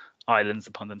as islands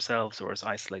upon themselves or as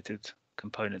isolated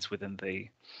components within the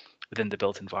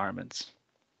built environments.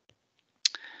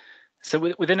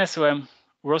 So within SOM,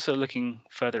 we're also looking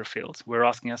further afield. We're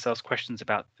asking ourselves questions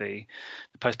about the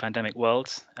post-pandemic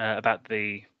world, about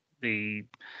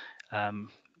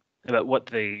about what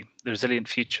the resilient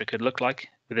future could look like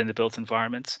within the built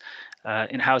environment,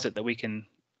 and how is it that we can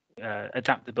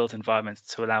adapt the built environment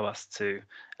to allow us to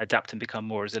adapt and become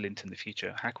more resilient in the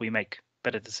future? How can we make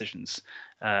better decisions?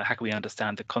 How can we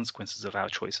understand the consequences of our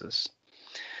choices?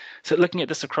 So looking at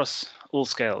this across all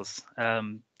scales,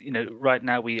 right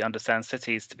now we understand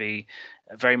cities to be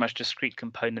very much discrete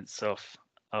components of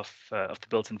the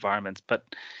built environment. But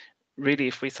really,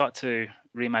 if we start to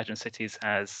reimagine cities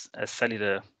as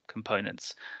cellular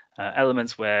components,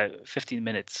 elements where 15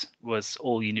 minutes was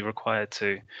all you required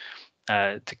to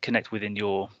connect within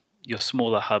your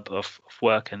smaller hub of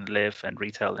work and live and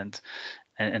retail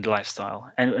and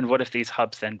lifestyle. And what if these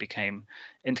hubs then became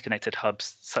interconnected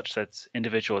hubs such that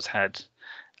individuals had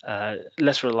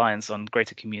less reliance on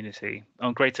greater commuting,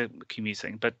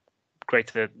 but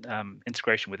greater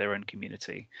integration with their own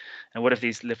community? And what if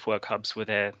these live work hubs were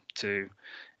there to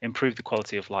improve the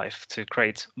quality of life, to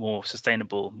create more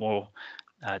sustainable, more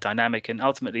dynamic, and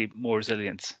ultimately more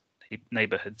resilient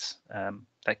neighborhoods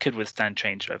that could withstand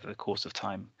change over the course of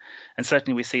time? And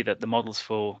certainly we see that the models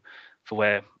for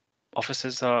where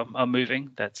offices are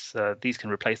moving, these can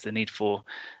replace the need for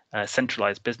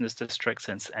centralized business districts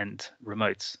and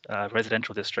remote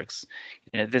residential districts.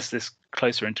 This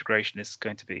closer integration is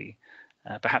going to be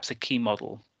perhaps a key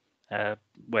model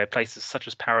where places such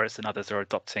as Paris and others are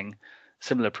adopting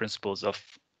similar principles of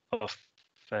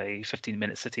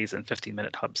 15-minute cities and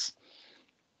 15-minute hubs.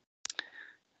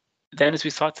 Then as we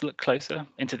start to look closer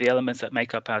into the elements that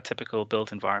make up our typical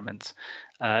built environment,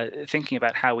 thinking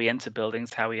about how we enter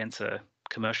buildings, how we enter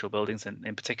commercial buildings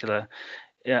in particular,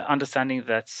 understanding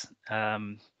that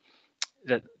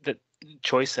that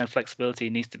choice and flexibility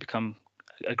needs to become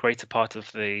a greater part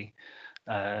of the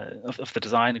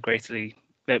design, a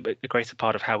greater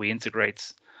part of how we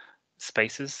integrate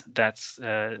spaces that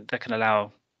can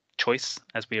allow choice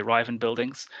as we arrive in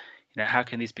buildings. How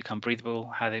can these become breathable?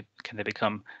 How can they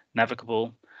become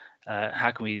navigable?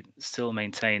 How can we still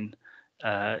maintain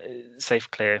safe,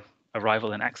 clear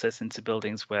arrival and access into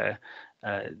buildings where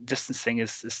distancing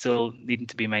is still needing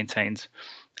to be maintained,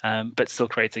 but still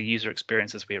create a user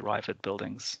experience as we arrive at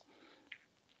buildings.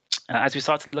 As we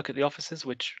start to look at the offices,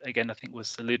 which again I think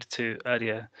was alluded to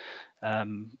earlier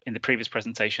in the previous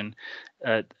presentation,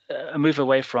 a move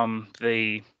away from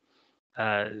the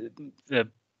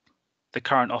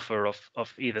current offer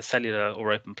of either cellular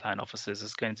or open plan offices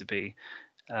is going to be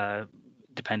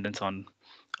dependent on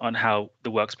how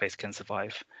the workspace can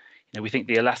survive. We think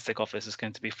the elastic office is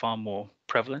going to be far more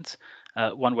prevalent,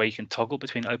 one where you can toggle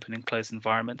between open and closed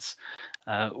environments,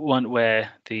 one where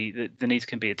the needs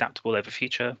can be adaptable over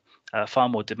future, far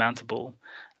more demountable,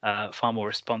 far more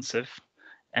responsive,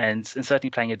 and certainly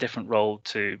playing a different role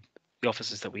to the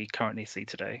offices that we currently see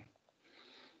today.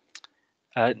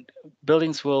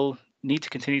 Buildings will need to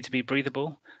continue to be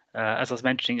breathable. As I was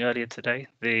mentioning earlier today,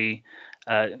 the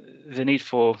need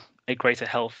for a greater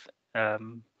health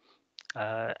and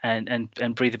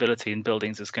breathability in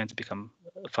buildings is going to become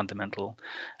fundamental.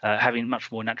 Having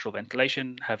much more natural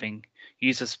ventilation, having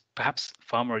users perhaps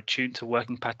far more attuned to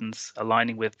working patterns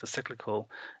aligning with the cyclical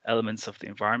elements of the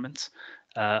environment,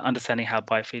 understanding how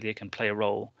biophilia can play a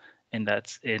role in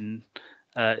that,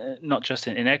 not just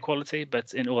in air quality,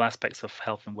 but in all aspects of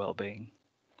health and well-being.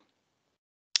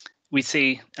 We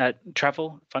see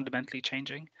travel fundamentally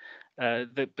changing.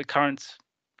 The current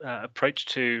approach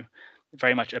to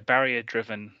very much a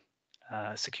barrier-driven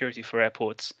security for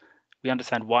airports, we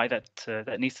understand why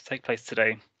that needs to take place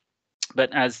today.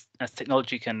 But as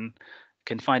technology can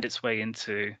find its way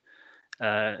into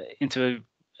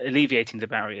alleviating the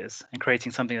barriers and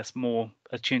creating something that's more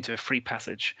attuned to a free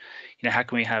passage, how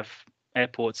can we have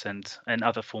airports and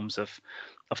other forms of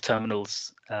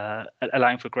terminals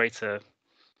allowing for greater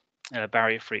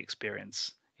barrier-free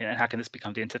experience? And how can this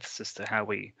become the antithesis to how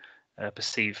we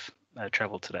perceive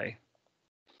travel today?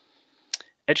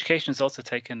 Education has also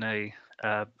taken a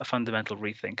fundamental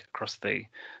rethink across the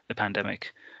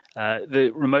pandemic.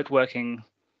 The remote working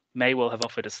may well have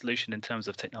offered a solution in terms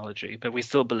of technology, but we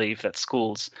still believe that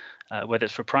schools, whether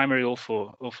it's for primary or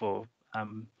for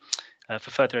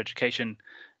further education,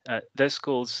 those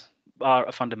schools are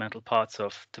a fundamental part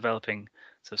of developing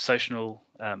social,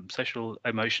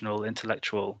 emotional,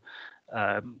 intellectual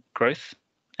growth,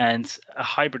 and a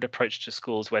hybrid approach to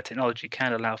schools where technology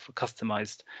can allow for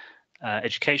customized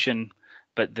education,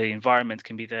 but the environment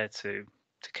can be there to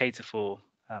cater for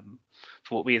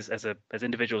what we as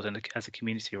individuals and as a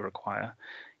community require.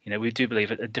 We do believe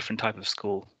that a different type of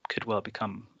school could well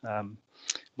become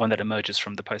one that emerges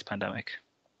from the post-pandemic.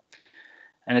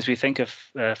 And as we think of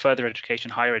further education,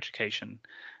 higher education,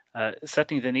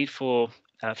 certainly the need for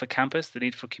campus, the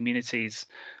need for communities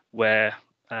where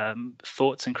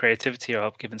thoughts and creativity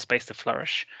are given space to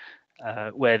flourish,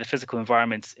 where the physical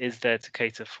environment is there to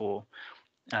cater for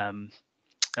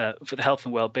the health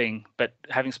and well-being, but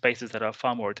having spaces that are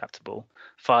far more adaptable,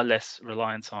 far less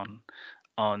reliant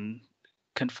on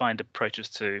confined approaches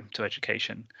to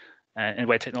education, and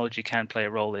where technology can play a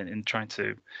role in trying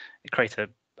to create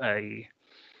a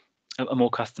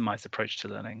more customized approach to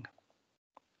learning.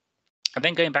 And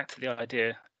then going back to the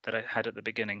idea that I had at the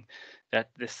beginning, that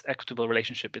this equitable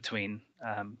relationship between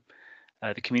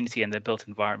the community and their built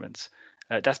environments,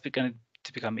 that's going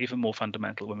to become even more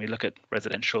fundamental when we look at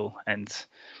residential and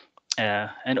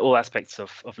all aspects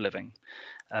of living.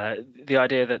 The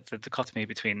idea that the dichotomy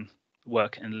between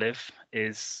work and live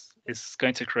is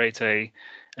going to create an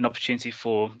opportunity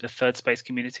for the third space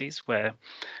communities, where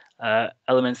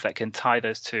elements that can tie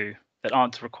those two, that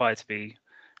aren't required to be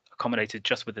accommodated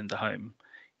just within the home,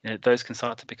 those can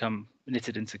start to become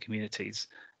knitted into communities,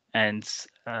 and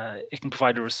it can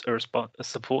provide a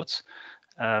support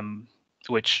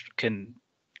which can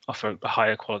offer a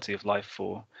higher quality of life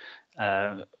for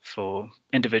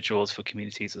individuals, for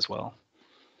communities as well.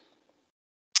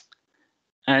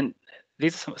 And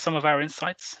these are some of our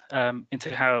insights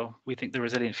into how we think the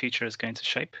resilient future is going to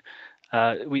shape.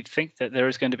 We think that there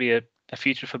is going to be a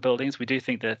future for buildings. We do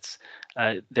think that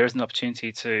there is an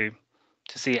opportunity to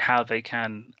see how they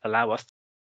can allow us to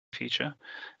future,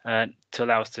 to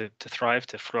allow us to thrive,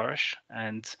 to flourish,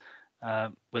 and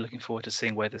we're looking forward to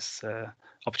seeing where this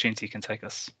opportunity can take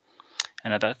us.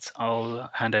 And at that, I'll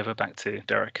hand over back to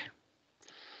Derek.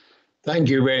 Thank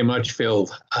you very much, Phil.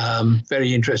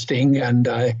 Very interesting, and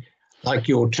I like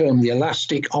your term, the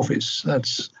elastic office.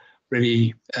 That's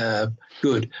really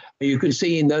good. You can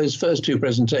see in those first two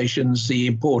presentations the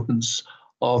importance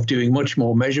of doing much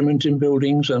more measurement in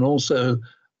buildings, and also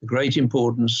the great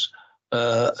importance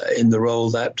in the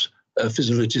role that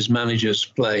facilities managers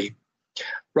play.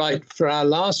 Right, for our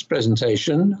last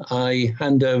presentation, I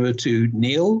hand over to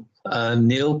Neil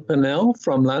Pennell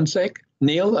from Landsec.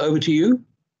 Neil, over to you.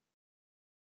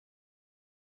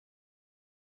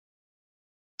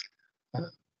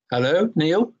 Hello,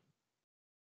 Neil.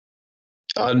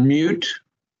 Unmute.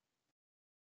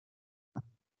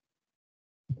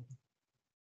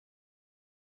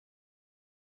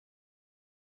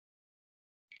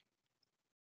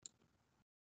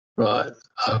 Right,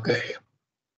 okay.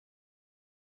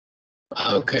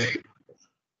 Okay.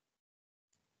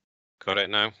 Got it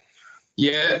now?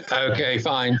 Yeah, okay,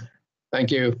 fine.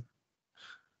 Thank you.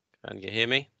 Can you hear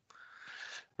me?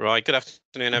 Right, good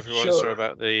afternoon, everyone. Sure. Sorry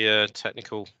about the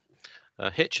technical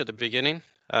hitch at the beginning.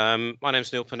 My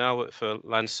name's Neil Pennell, work for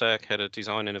Landsec, Head of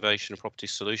Design, Innovation and Property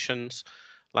Solutions.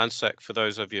 Landsec, for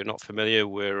those of you who are not familiar,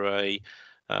 we're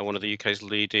one of the UK's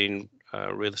leading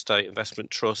real estate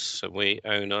investment trusts, and we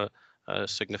own a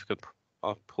significant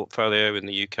portfolio in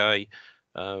the UK,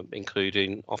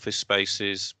 including office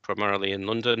spaces primarily in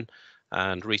London,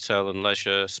 and retail and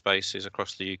leisure spaces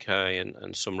across the UK,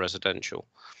 and some residential.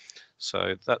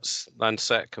 So that's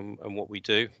Landsec and what we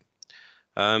do.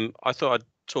 I thought I'd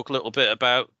talk a little bit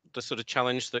about the sort of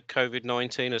challenge that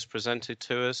COVID-19 has presented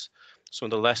to us, some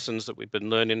of the lessons that we've been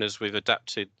learning as we've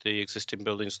adapted the existing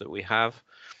buildings that we have,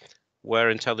 where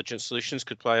intelligent solutions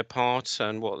could play a part,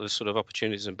 and what are the sort of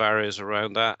opportunities and barriers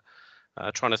around that.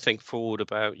 Trying to think forward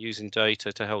about using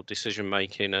data to help decision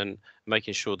making and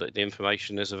making sure that the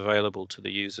information is available to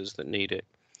the users that need it.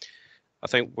 I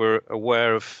think we're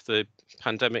aware of the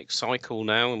pandemic cycle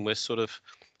now, and we're sort of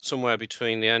somewhere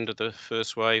between the end of the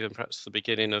first wave and perhaps the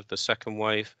beginning of the second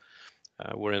wave.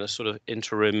 We're in a sort of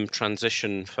interim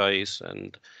transition phase,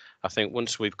 and I think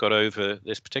once we've got over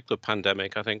this particular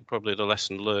pandemic, I think probably the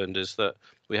lesson learned is that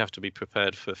we have to be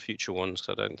prepared for future ones.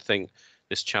 I don't think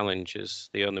this challenge is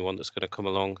the only one that's going to come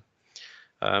along.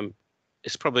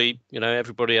 It's probably,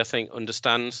 everybody I think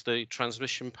understands the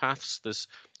transmission paths. There's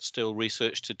still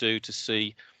research to do to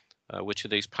see which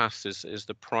of these paths is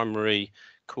the primary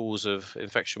cause of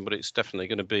infection, but it's definitely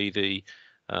going to be the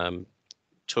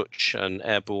touch and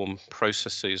airborne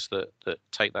processes that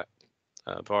take that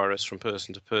virus from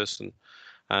person to person.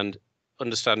 And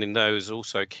understanding those is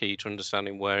also key to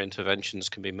understanding where interventions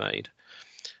can be made.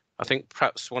 I think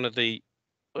perhaps one of the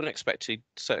unexpected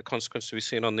set of consequences we've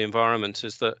seen on the environment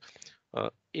is that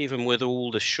even with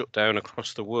all the shutdown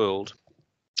across the world,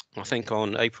 I think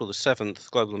on April the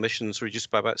 7th, global emissions reduced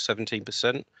by about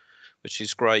 17%, which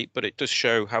is great, but it does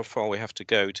show how far we have to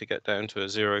go to get down to a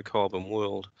zero carbon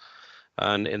world.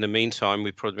 And in the meantime,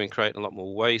 we've probably been creating a lot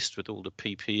more waste with all the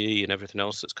PPE and everything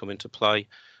else that's come into play.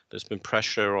 There's been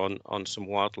pressure on some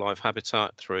wildlife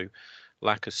habitat through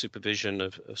lack of supervision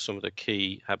of some of the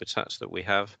key habitats that we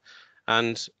have.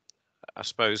 And I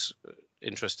suppose,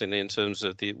 interestingly, in terms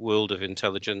of the world of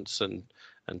intelligence and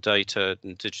data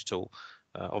and digital,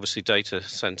 obviously data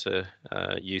center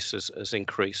use has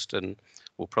increased and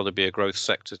will probably be a growth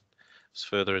sector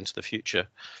further into the future.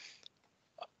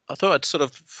 I thought I'd sort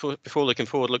of, before looking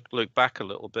forward, look back a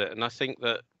little bit. And I think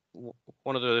that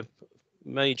one of the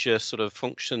major sort of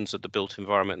functions of the built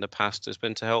environment in the past has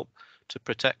been to help to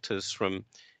protect us from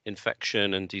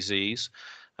infection and disease.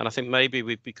 And I think maybe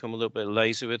we've become a little bit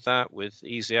lazy with that, with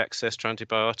easy access to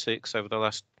antibiotics over the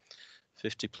last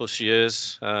 50 plus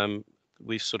years.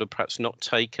 We've sort of perhaps not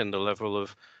taken the level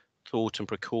of thought and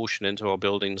precaution into our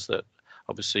buildings that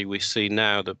obviously we see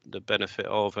now the benefit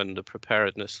of, and the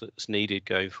preparedness that's needed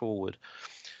going forward.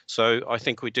 So I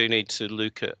think we do need to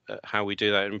look at how we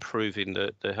do that, improving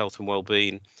the health and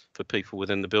well-being for people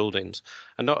within the buildings.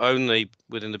 And not only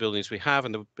within the buildings we have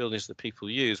and the buildings that people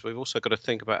use, we've also got to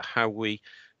think about how we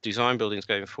design buildings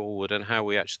going forward and how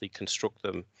we actually construct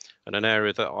them. And an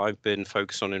area that I've been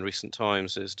focused on in recent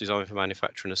times is design for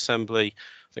manufacturing assembly.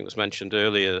 I think it was mentioned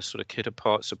earlier, the sort of kit of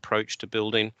parts approach to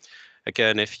building.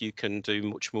 Again, if you can do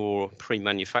much more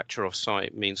pre-manufacture off-site,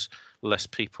 it means less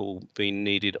people being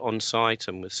needed on site,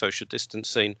 and with social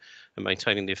distancing and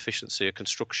maintaining the efficiency of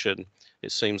construction,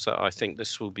 it seems that I think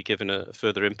this will be given a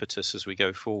further impetus as we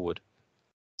go forward.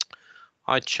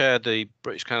 I chair the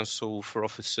British Council for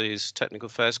Offices Technical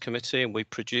Affairs Committee, and we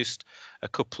produced a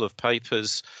couple of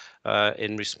papers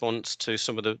in response to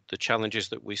some of the challenges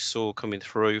that we saw coming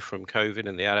through from COVID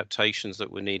and the adaptations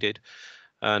that were needed.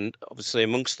 And obviously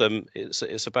amongst them,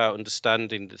 it's about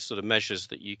understanding the sort of measures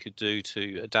that you could do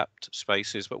to adapt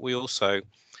spaces. But we also,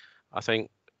 I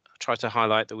think, try to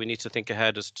highlight that we need to think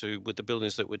ahead as to, with the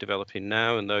buildings that we're developing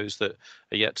now and those that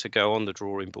are yet to go on the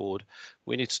drawing board,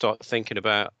 we need to start thinking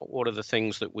about what are the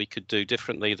things that we could do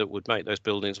differently that would make those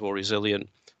buildings more resilient,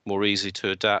 more easy to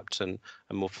adapt, and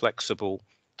more flexible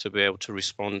to be able to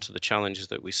respond to the challenges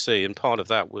that we see. And part of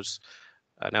that was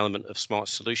an element of smart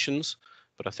solutions.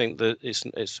 But I think that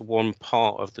it's one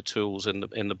part of the tools in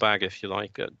the bag, if you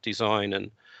like. Design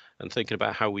and thinking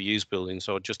about how we use buildings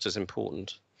are just as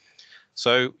important.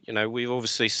 So, you know, we've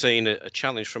obviously seen a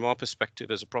challenge from our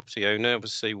perspective as a property owner.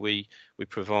 Obviously, we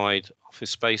provide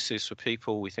office spaces for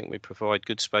people. We think we provide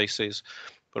good spaces,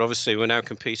 but obviously we're now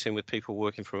competing with people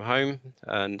working from home,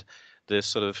 and the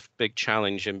sort of big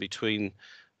challenge in between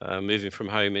moving from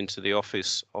home into the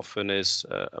office often is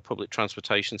a public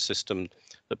transportation system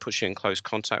that puts you in close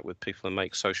contact with people and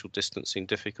makes social distancing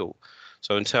difficult.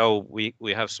 So until we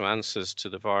have some answers to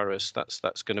the virus,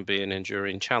 that's going to be an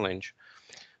enduring challenge.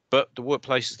 But the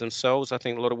workplaces themselves, I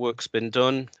think a lot of work's been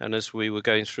done. And as we were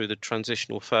going through the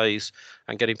transitional phase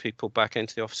and getting people back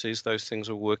into the offices, those things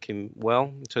are working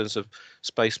well in terms of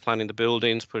space planning the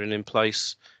buildings, putting in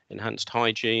place enhanced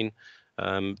hygiene,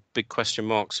 big question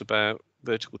marks about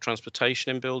vertical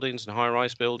transportation in buildings and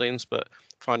high-rise buildings, but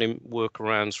finding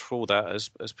workarounds for that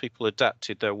as people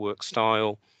adapted their work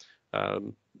style,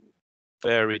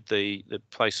 varied the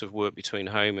place of work between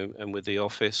home and with the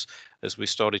office as we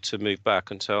started to move back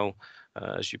until,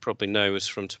 as you probably know, as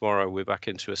from tomorrow, we're back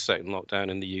into a second lockdown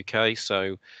in the UK.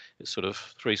 So it's sort of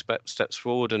 3 steps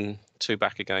forward and 2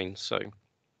 back again. So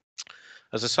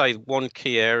as I say, one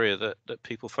key area that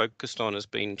people focused on has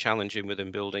been challenging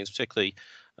within buildings, particularly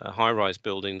high-rise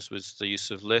buildings, was the use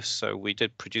of lifts. So we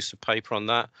did produce a paper on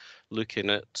that, looking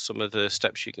at some of the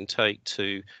steps you can take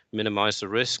to minimise the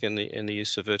risk in the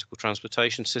use of vertical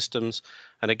transportation systems,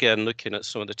 and again looking at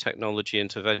some of the technology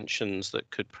interventions that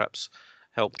could perhaps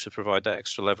help to provide that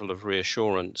extra level of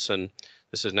reassurance. And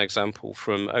this is an example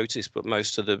from Otis, but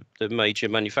most of the major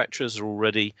manufacturers are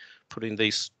already putting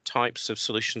these types of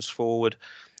solutions forward,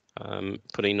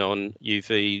 putting on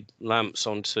UV lamps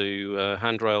onto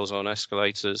handrails on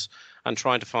escalators, and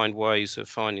trying to find ways of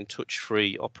finding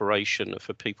touch-free operation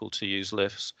for people to use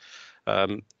lifts.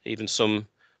 Even some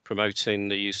promoting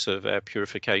the use of air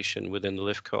purification within the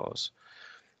lift cars.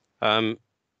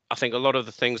 I think a lot of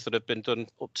the things that have been done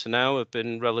up to now have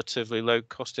been relatively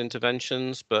low-cost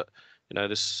interventions, but you know,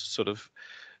 this sort of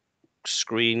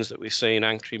screens that we've seen,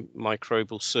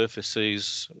 antimicrobial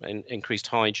surfaces, and increased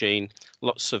hygiene,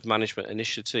 lots of management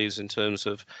initiatives in terms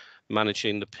of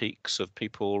managing the peaks of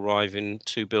people arriving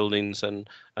to buildings and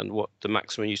what the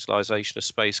maximum utilisation of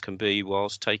space can be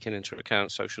whilst taking into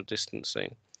account social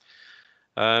distancing.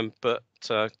 But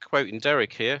quoting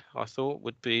Derek here, I thought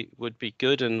would be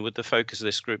good, and with the focus of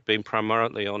this group being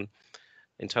primarily on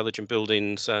intelligent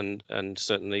buildings and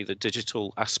certainly the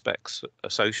digital aspects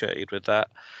associated with that,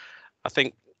 I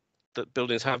think that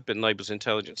buildings have been labelled as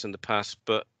intelligence in the past,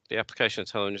 but the application of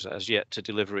intelligence has yet to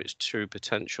deliver its true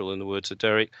potential, in the words of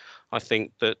Derek. I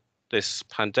think that this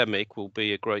pandemic will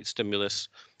be a great stimulus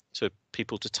to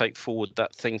people to take forward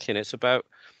that thinking. It's about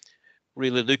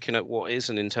really looking at what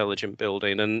is an intelligent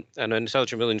building, and an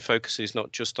intelligent building focuses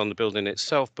not just on the building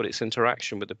itself, but its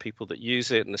interaction with the people that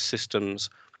use it and the systems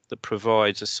that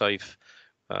provides a safe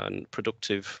and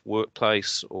productive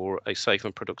workplace, or a safe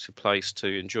and productive place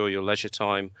to enjoy your leisure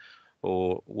time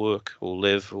or work or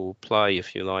live or play,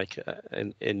 if you like,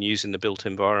 in using the built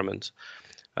environment.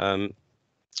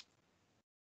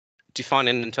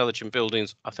 Defining intelligent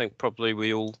buildings, I think probably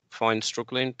we all find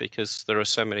struggling, because there are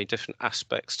so many different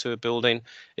aspects to a building.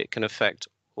 It can affect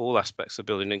all aspects of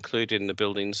building, including the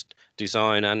building's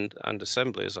design and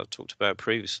assembly, as I talked about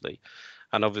previously.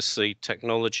 And obviously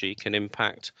technology can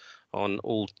impact on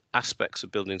all aspects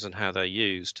of buildings and how they're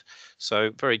used. So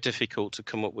very difficult to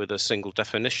come up with a single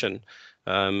definition,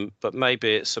 but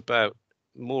maybe it's about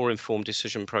more informed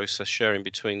decision process sharing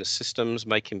between the systems,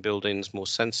 making buildings more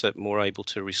sensate, more able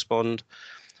to respond.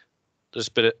 There's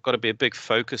got to be a big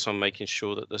focus on making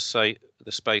sure that the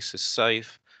space is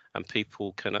safe and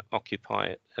people can occupy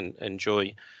it and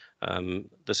enjoy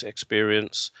this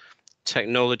experience.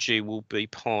 Technology will be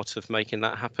part of making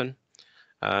that happen.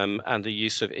 and the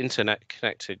use of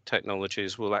internet-connected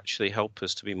technologies will actually help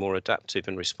us to be more adaptive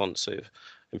and responsive,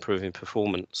 improving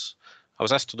performance. I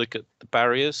was asked to look at the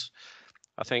barriers.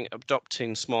 I think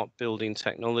adopting smart building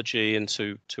technology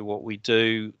into what we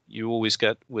do, you always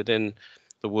get within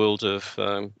the world of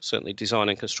certainly design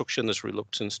and construction, there's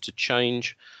reluctance to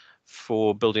change.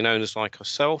 For building owners like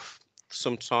ourselves,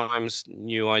 sometimes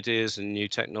new ideas and new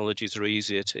technologies are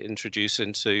easier to introduce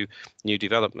into new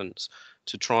developments.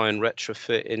 To try and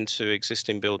retrofit into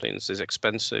existing buildings is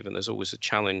expensive, and there's always a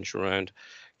challenge around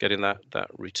getting that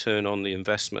return on the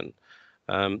investment.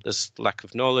 There's lack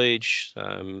of knowledge.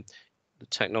 The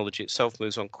technology itself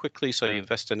moves on quickly, so you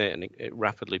invest in it and it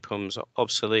rapidly becomes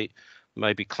obsolete.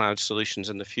 Maybe cloud solutions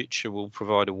in the future will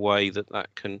provide a way that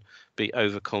can be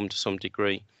overcome to some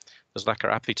degree. There's lack of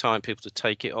appetite, people to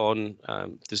take it on.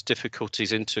 There's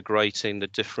difficulties integrating the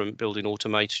different building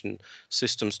automation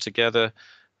systems together.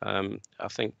 I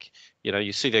think,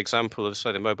 you see the example of,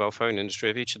 say, the mobile phone industry.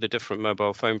 If each of the different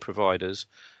mobile phone providers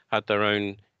had their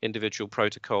own individual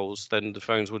protocols, then the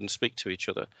phones wouldn't speak to each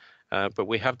other. But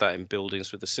we have that in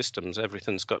buildings with the systems.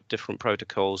 Everything's got different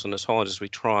protocols, and as hard as we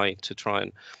try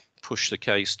and push the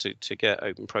case to get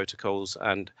open protocols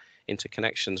and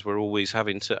interconnections, we're always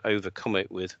having to overcome it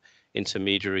with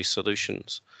intermediary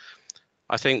solutions.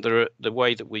 I think the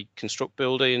way that we construct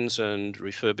buildings and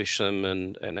refurbish them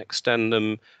and extend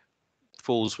them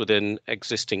falls within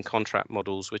existing contract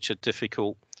models, which are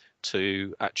difficult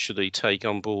to actually take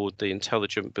on board the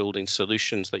intelligent building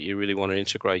solutions that you really want to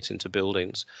integrate into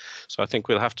buildings. So I think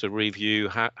we'll have to review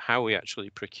how we actually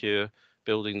procure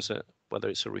buildings, whether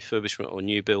it's a refurbishment or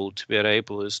new build, to be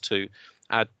able to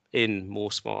add in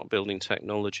more smart building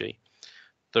technology.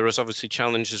 There is obviously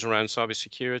challenges around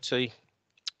cybersecurity.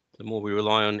 The more we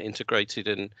rely on integrated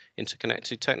and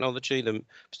interconnected technology, the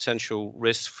potential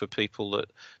risk for people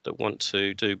that want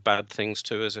to do bad things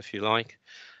to us, if you like.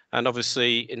 And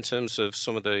obviously, in terms of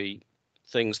some of the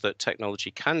things that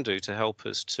technology can do to help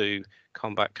us to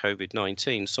combat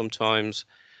COVID-19, sometimes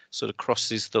sort of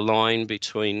crosses the line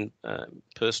between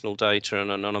personal data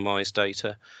and anonymized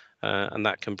data, and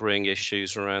that can bring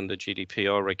issues around the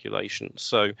GDPR regulations.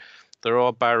 So there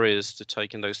are barriers to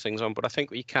taking those things on, but I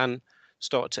think we can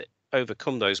start to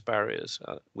overcome those barriers.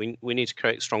 We need to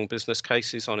create strong business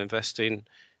cases on investing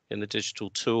in the digital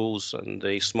tools and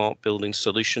the smart building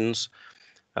solutions.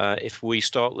 If we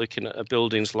start looking at a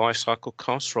building's life cycle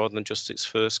cost rather than just its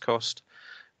first cost,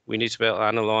 we need to be able to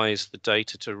analyze the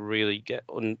data to really get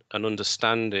an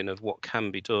understanding of what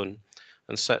can be done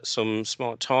and set some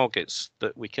smart targets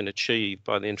that we can achieve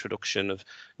by the introduction of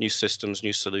new systems,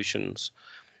 new solutions.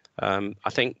 I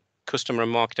think customer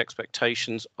and market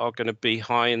expectations are going to be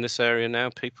high in this area now.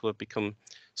 People have become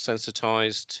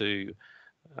sensitized to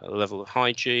the level of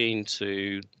hygiene,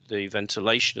 to the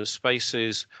ventilation of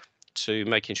spaces, to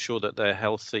making sure that they're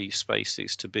healthy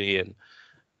spaces to be in.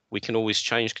 We can always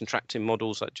change contracting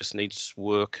models. That just needs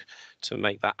work to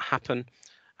make that happen.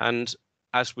 And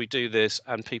as we do this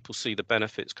and people see the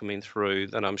benefits coming through,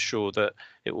 then I'm sure that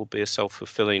it will be a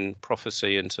self-fulfilling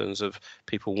prophecy in terms of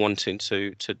people wanting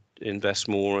to invest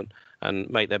more and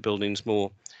make their buildings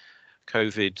more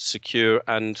COVID secure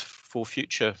and for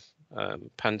future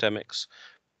pandemics.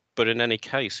 But in any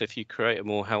case, if you create a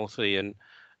more healthy and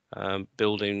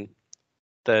building,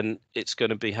 then it's going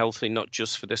to be healthy not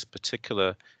just for this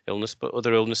particular illness, but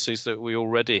other illnesses that we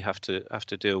already have to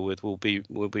deal with will be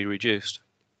reduced.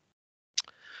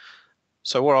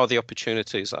 So what are the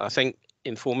opportunities? I think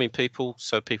informing people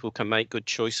so people can make good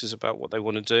choices about what they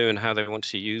want to do and how they want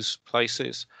to use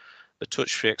places. The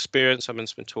touch-free experience, I mean,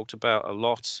 it's been talked about a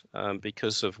lot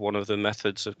because of one of the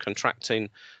methods of contracting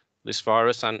this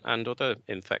virus and other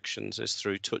infections is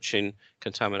through touching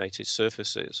contaminated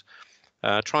surfaces.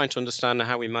 Trying to understand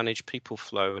how we manage people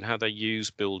flow and how they use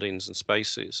buildings and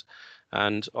spaces.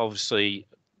 And obviously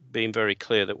being very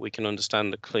clear that we can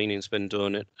understand that cleaning's been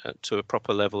done to a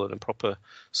proper level and a proper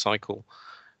cycle.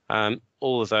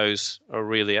 All of those are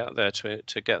really out there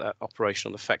to get that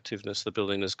operational effectiveness of the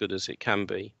building as good as it can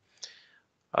be.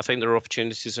 I think there are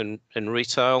opportunities in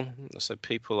retail. So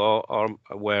people are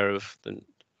aware of the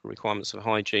requirements of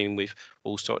hygiene. We've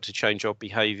all started to change our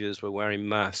behaviours. We're wearing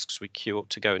masks. We queue up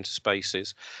to go into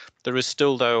spaces. There is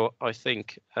still, though, I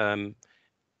think,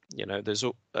 there's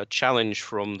a challenge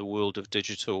from the world of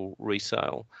digital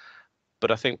retail.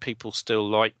 But I think people still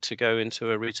like to go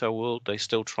into a retail world. They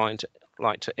still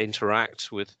like to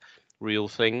interact with real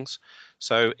things.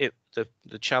 So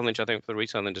the challenge, I think, for the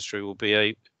retail industry will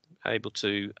be able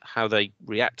to how they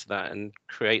react to that and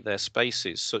create their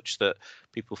spaces such that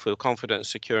people feel confident and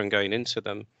secure in going into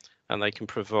them and they can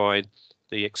provide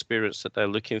the experience that they're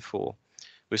looking for.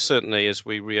 we've certainly, as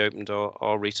we reopened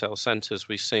our retail centres,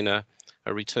 we've seen a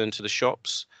return to the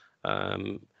shops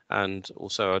and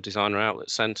also our designer outlet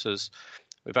centres.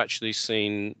 We've actually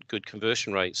seen good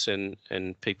conversion rates in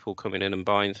people coming in and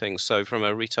buying things. So from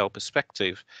a retail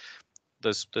perspective,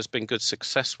 there's been good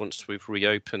success once we've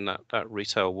reopened that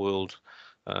retail world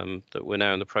that we're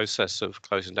now in the process of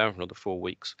closing down for another 4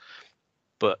 weeks.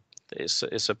 But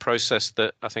it's a process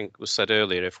that I think was said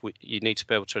earlier. You need to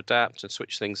be able to adapt and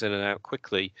switch things in and out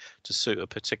quickly to suit a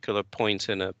particular point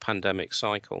in a pandemic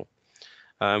cycle.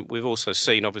 We've also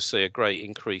seen obviously a great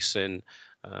increase in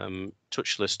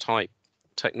touchless type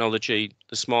technology.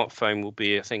 The smartphone will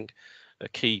be, I think, a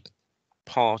key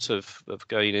part of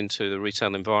going into the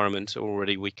retail environment.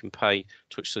 Already we can pay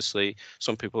touchlessly.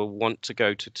 Some people want to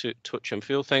go to touch and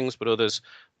feel things, but others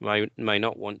may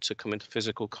not want to come into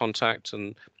physical contact,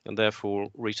 and therefore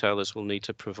retailers will need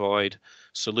to provide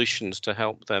solutions to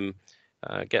help them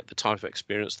get the type of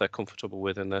experience they're comfortable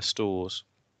with in their stores.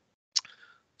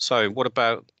 So what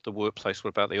about the workplace? What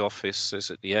about the office?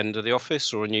 Is it the end of the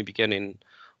office or a new beginning?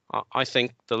 I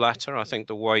think the latter. I think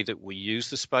the way that we use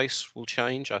the space will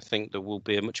change. I think there will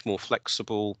be a much more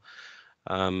flexible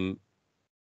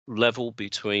level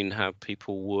between how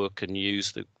people work and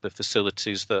use the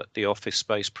facilities that the office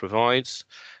space provides.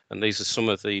 And these are some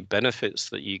of the benefits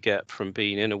that you get from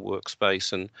being in a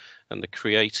workspace and the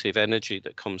creative energy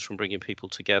that comes from bringing people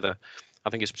together. I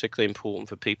think it's particularly important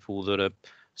for people that are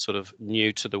sort of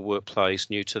new to the workplace,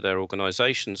 new to their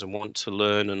organizations, and want to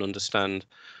learn and understand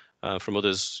from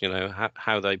others, you know,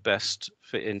 how they best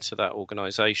fit into that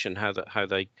organization, how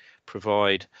they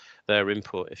provide their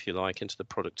input, if you like, into the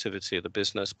productivity of the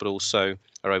business, but also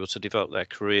are able to develop their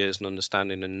careers and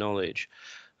understanding and knowledge.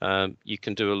 You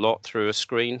can do a lot through a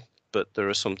screen, but there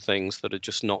are some things that are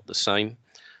just not the same.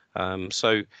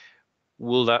 So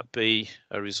will that be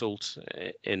a result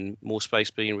in more space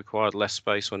being required, less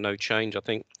space, or no change? I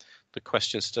think the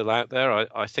question's still out there.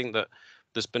 I think that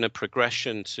there's been a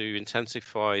progression to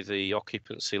intensify the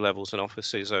occupancy levels in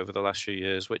offices over the last few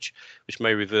years, which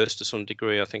may reverse to some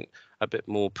degree. I think a bit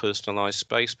more personalised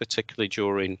space, particularly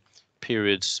during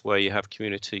periods where you have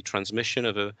community transmission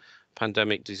of a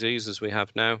pandemic disease, as we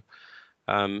have now.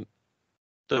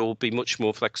 There will be much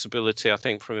more flexibility, I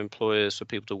think, from employers for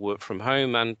people to work from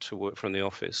home and to work from the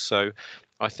office. So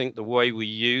I think the way we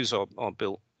use our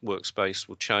built workspace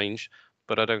will change,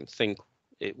 but I don't think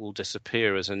it will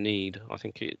disappear as a need. I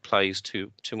think it plays too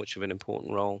much of an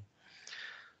important role.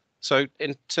 So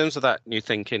in terms of that new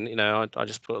thinking, you know, I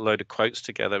just put a load of quotes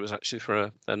together. It was actually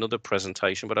for another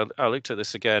presentation, but I looked at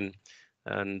this again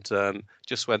and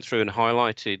just went through and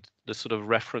highlighted the sort of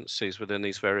references within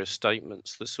these various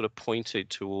statements that sort of pointed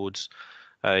towards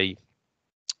a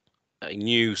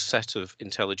new set of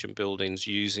intelligent buildings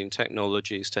using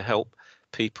technologies to help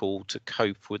people to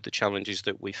cope with the challenges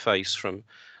that we face from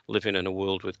living in a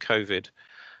world with COVID.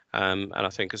 And I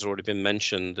think, as already been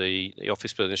mentioned, the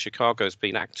office building in Chicago has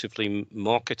been actively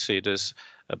marketed as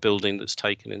a building that's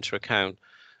taken into account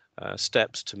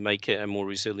steps to make it a more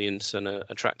resilient and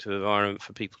attractive environment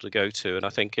for people to go to. And I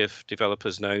think if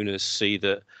developers and owners see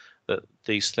that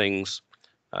these things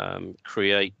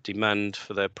create demand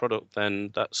for their product,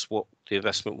 then that's what the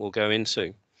investment will go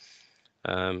into.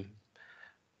 Then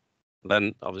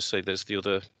obviously there's the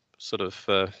other sort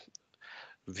of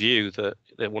view that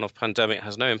the one-off pandemic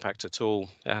has no impact at all.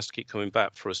 It has to keep coming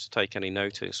back for us to take any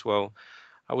notice. Well,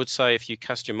 I would say if you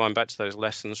cast your mind back to those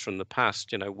lessons from the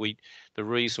past, you know, the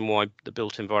reason why the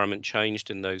built environment changed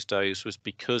in those days was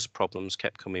because problems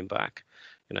kept coming back.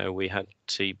 You know, we had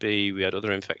TB, we had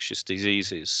other infectious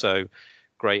diseases, so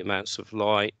great amounts of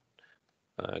light,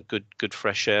 good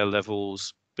fresh air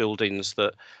levels, buildings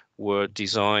that were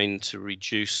designed to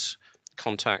reduce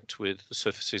contact with the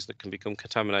surfaces that can become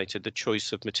contaminated, the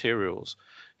choice of materials.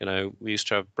 You know, we used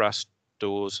to have brass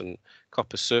doors and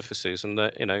copper surfaces, and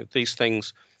that, you know, these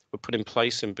things were put in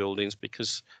place in buildings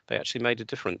because they actually made a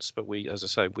difference. But we, as I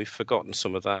say, we've forgotten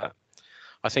some of that.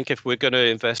 I think if we're going to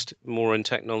invest more in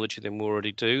technology than we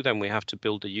already do, then we have to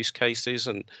build the use cases,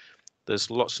 and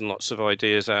there's lots and lots of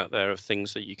ideas out there of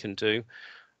things that you can do.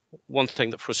 One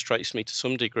thing that frustrates me to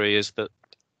some degree is that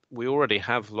we already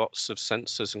have lots of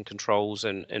sensors and controls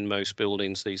in most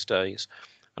buildings these days.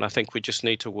 And I think we just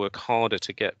need to work harder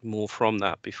to get more from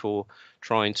that before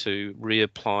trying to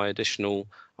reapply additional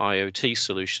IoT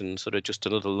solutions that are just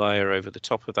another layer over the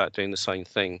top of that doing the same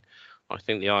thing. I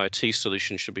think the IoT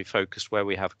solution should be focused where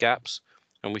we have gaps,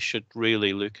 and we should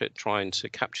really look at trying to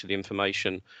capture the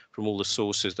information from all the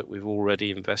sources that we've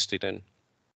already invested in.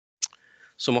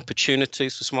 Some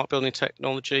opportunities for smart building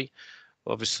technology.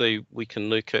 Obviously, we can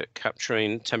look at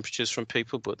capturing temperatures from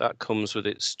people, but that comes with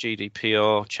its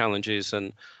GDPR challenges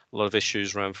and a lot of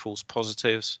issues around false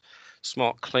positives.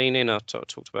 Smart cleaning, I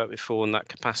talked about before, and that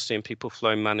capacity and people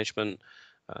flow management.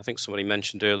 I think somebody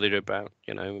mentioned earlier about,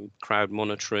 you know, crowd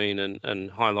monitoring and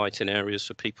highlighting areas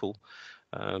for people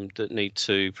that need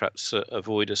to perhaps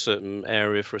avoid a certain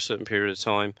area for a certain period of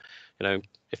time. You know,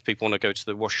 if people want to go to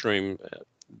the washroom,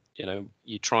 you know,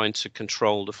 you're trying to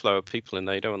control the flow of people in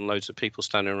there. You don't want loads of people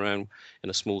standing around in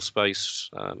a small space.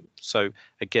 So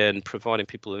again, providing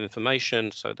people with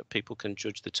information so that people can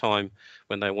judge the time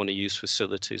when they want to use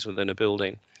facilities within a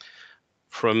building.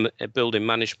 From a building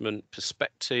management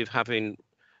perspective, having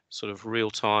sort of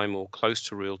real-time or close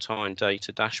to real-time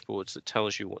data dashboards that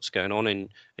tells you what's going on in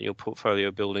your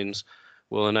portfolio buildings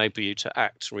will enable you to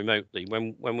act remotely.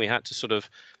 When we had to sort of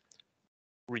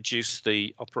reduce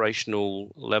the operational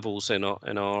levels in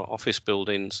our office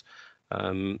buildings,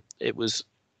 it was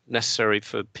necessary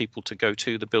for people to go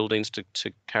to the buildings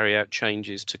to carry out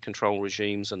changes to control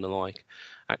regimes and the like.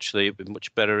 Actually, it would be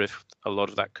much better if a lot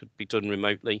of that could be done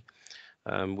remotely.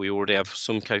 We already have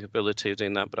some capability of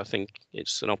doing that, but I think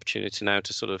it's an opportunity now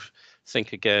to sort of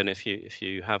think again, if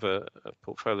you have a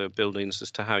portfolio of buildings,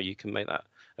 as to how you can make that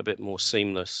a bit more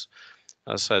seamless.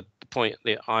 As I said, the point,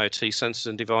 the IoT sensors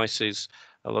and devices,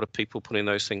 a lot of people putting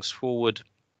those things forward.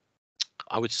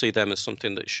 I would see them as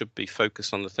something that should be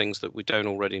focused on the things that we don't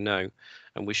already know,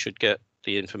 and we should get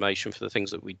the information for the things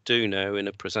that we do know in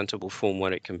a presentable form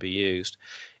where it can be used.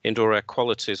 Indoor air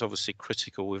quality is obviously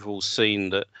critical. We've all seen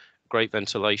that great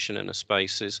ventilation in a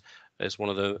space is one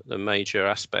of the major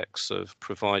aspects of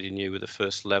providing you with the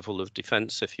first level of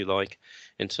defense, if you like,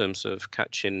 in terms of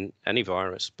catching any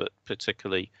virus, but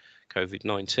particularly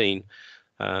COVID-19.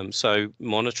 So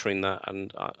monitoring that,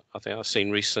 and I think I've seen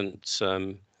recent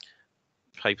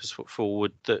papers put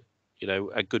forward that, you know,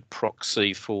 a good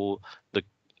proxy for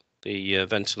the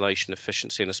ventilation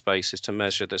efficiency in a space is to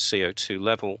measure the CO2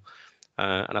 level.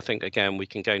 And I think, again, we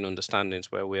can gain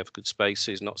understandings where we have good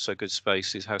spaces, not so good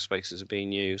spaces, how spaces are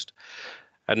being used.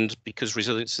 And because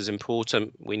resilience is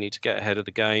important, we need to get ahead of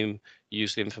the game,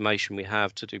 use the information we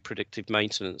have to do predictive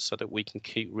maintenance so that we can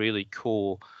keep really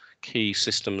core key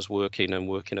systems working and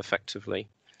working effectively.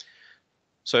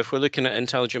 So if we're looking at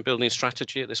intelligent building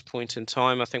strategy at this point in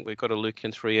time, I think we've got to look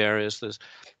in three areas. There's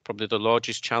probably the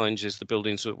largest challenge is the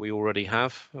buildings that we already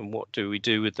have, and what do we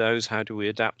do with those? How do we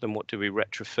adapt them? What do we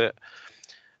retrofit?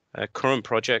 Current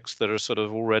projects that are sort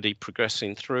of already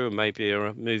progressing through and maybe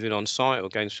are moving on site or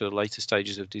going through the later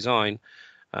stages of design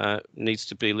needs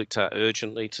to be looked at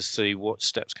urgently to see what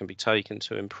steps can be taken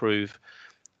to improve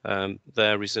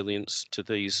their resilience to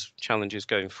these challenges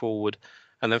going forward.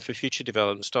 And then for future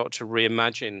development, start to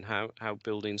reimagine how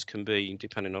buildings can be,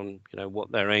 depending on, you know,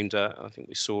 what they're aimed at. I think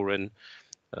we saw in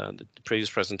the previous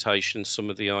presentation some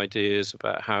of the ideas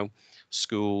about how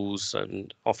schools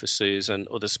and offices and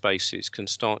other spaces can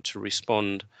start to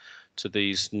respond to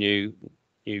these new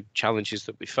challenges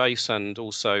that we face, and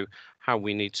also how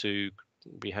we need to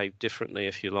behave differently,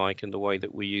 if you like, in the way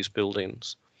that we use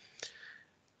buildings.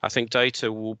 I think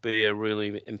data will be a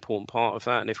really important part of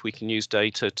that, and if we can use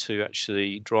data to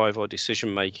actually drive our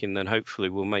decision making, then hopefully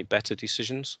we'll make better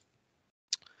decisions.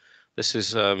 This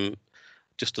is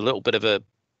just a little bit of a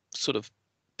sort of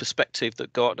perspective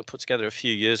that Gartner put together a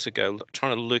few years ago,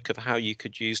 trying to look at how you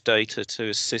could use data to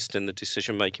assist in the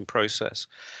decision making process.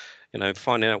 You know,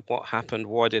 finding out what happened,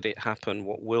 why did it happen,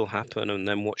 what will happen, and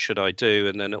then what should I do,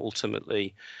 and then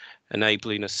ultimately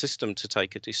enabling a system to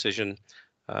take a decision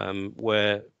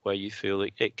where you feel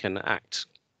it can act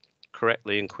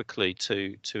correctly and quickly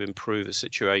to improve a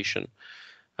situation.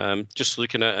 Just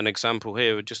looking at an example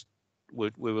here, we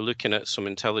were looking at some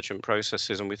intelligent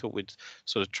processes, and we thought we'd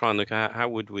sort of try and look at how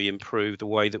would we improve the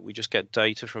way that we just get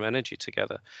data from energy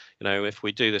together. You know, if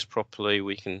we do this properly,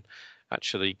 we can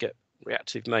actually get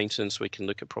reactive maintenance, we can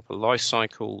look at proper life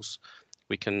cycles,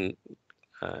 we can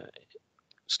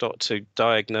start to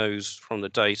diagnose from the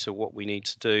data what we need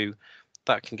to do.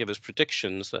 That can give us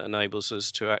predictions that enables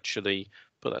us to actually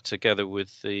put that together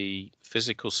with the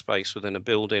physical space within a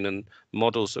building and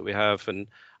models that we have, and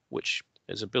which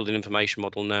is a building information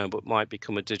model now, but might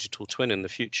become a digital twin in the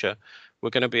future.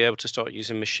 We're going to be able to start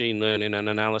using machine learning and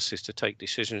analysis to take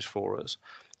decisions for us.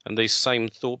 And these same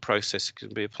thought processes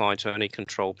can be applied to any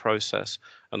control process,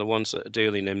 and the ones that are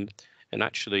dealing in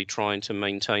actually trying to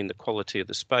maintain the quality of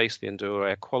the space, the indoor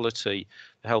air quality,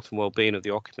 the health and well-being of the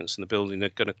occupants in the building are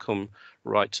going to come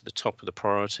right to the top of the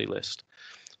priority list.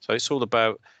 So it's all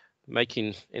about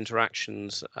making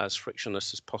interactions as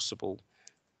frictionless as possible.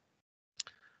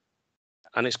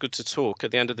 and it's good to talk.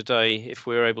 At the end of the day, if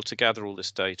we're able to gather all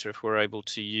this data, if we're able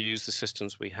to use the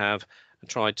systems we have and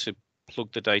try to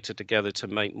plug the data together to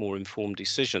make more informed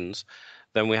decisions,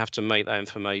 then we have to make that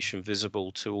information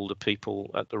visible to all the people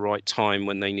at the right time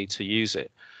when they need to use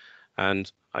it.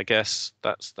 And I guess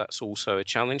that's also a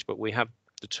challenge, but we have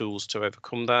the tools to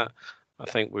overcome that. I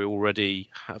think we already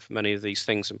have many of these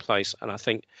things in place, and I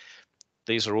think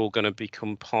these are all going to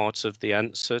become part of the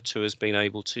answer to us being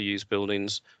able to use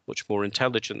buildings much more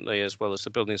intelligently, as well as the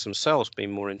buildings themselves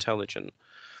being more intelligent.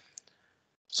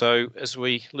 So as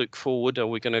we look forward, are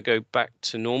we going to go back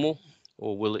to normal,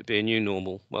 or will it be a new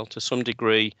normal? Well, to some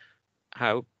degree,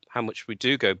 how much we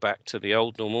do go back to the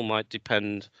old normal might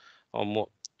depend on what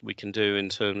we can do in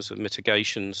terms of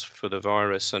mitigations for the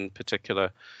virus, and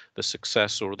particular the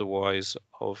success or otherwise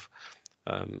of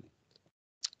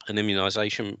an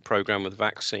immunization program with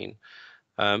vaccine.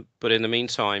 But in the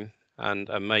meantime, and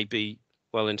maybe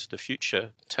well into the future,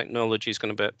 technology is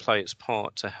going to play its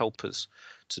part to help us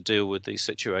to deal with these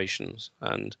situations.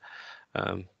 And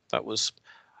that was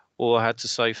all I had to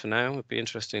say for now. It'd be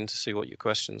interesting to see what your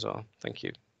questions are. Thank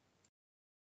you.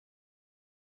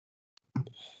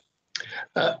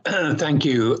 Thank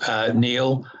you,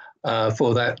 Neil,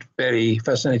 for that very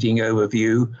fascinating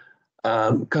overview.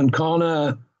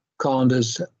 Konkana Khaund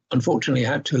has unfortunately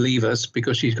had to leave us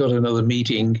because she's got another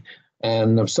meeting,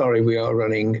 and I'm sorry we are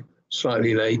running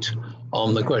slightly late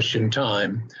on the question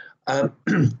time.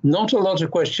 Not a lot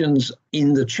of questions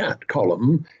in the chat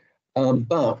column,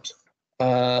 but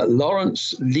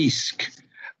Lawrence Lisk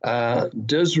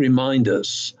does remind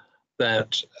us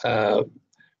that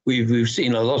we've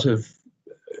seen a lot of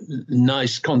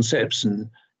nice concepts and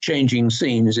changing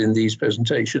scenes in these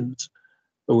presentations,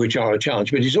 which are a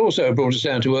challenge. But it's also brought us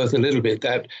down to earth a little bit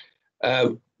that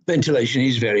ventilation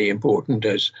is very important,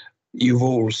 as you've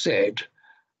all said.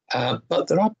 But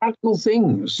there are practical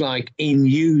things like in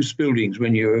use buildings,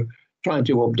 when you're trying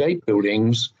to update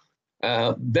buildings,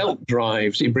 belt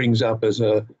drives he brings up as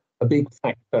a big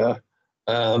factor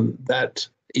that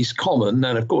is common.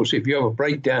 And of course, if you have a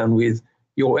breakdown with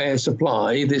your air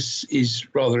supply, this is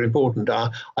rather important. I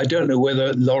don't know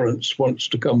whether Lawrence wants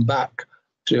to come back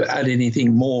to add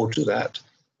anything more to that.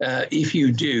 If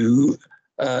you do,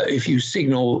 if you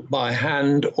signal by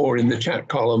hand or in the chat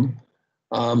column,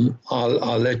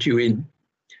 I'll let you in.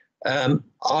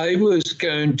 I was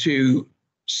going to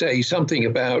say something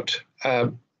about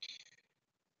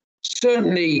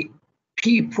certainly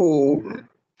people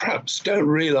perhaps don't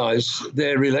realize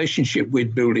their relationship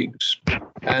with buildings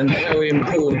and how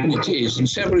important it is. And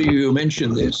several of you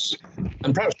mentioned this.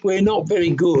 And perhaps we're not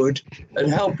very good at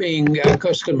helping our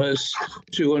customers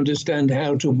to understand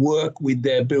how to work with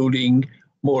their building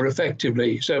more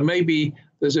effectively. So maybe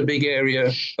there's a big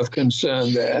area of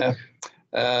concern there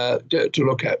to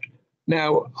look at.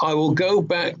 Now, I will go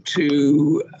back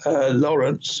to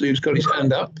Lawrence, who's got his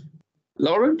hand up.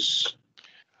 Lawrence,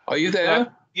 are you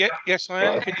there? Yes, I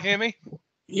am. Can you hear me?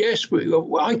 Yes,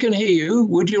 I can hear you.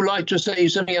 Would you like to say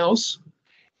something else?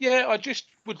 Yeah, I just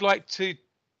would like to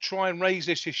try and raise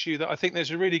this issue that I think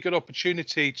there's a really good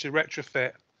opportunity to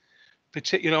retrofit.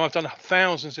 I've done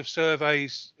thousands of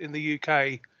surveys in the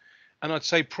UK, and I'd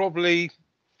say probably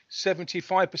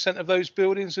 75% of those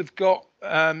buildings have got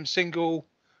single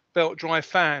belt drive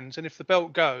fans, and if the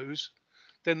belt goes,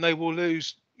 then they will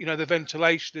lose, the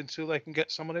ventilation until they can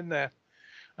get someone in there.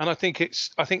 And I think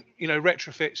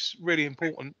retrofit's really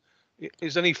important.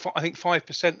 Is only I think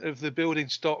 5% of the building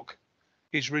stock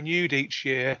is renewed each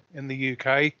year in the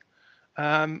UK,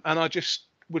 and I just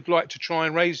would like to try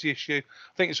and raise the issue.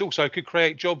 I think it's also could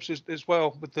create jobs as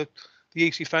well. But the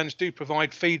EC fans do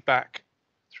provide feedback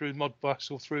through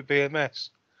Modbus or through BMS,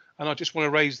 and I just want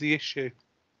to raise the issue.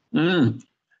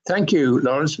 Thank you,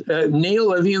 Lawrence.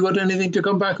 Neil, have you got anything to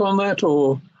come back on that,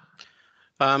 or?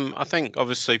 I think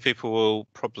obviously people will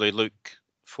probably look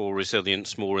for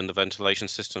resilience more in the ventilation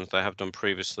systems they have done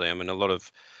previously. I mean, a lot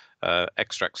of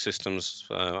extract systems,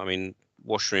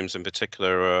 washrooms in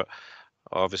particular, are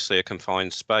obviously a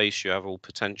confined space. You have all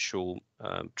potential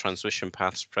transmission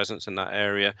paths present in that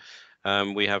area.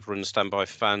 We have run standby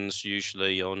fans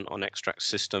usually on extract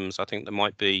systems. I think there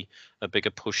might be a bigger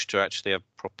push to actually have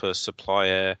proper supply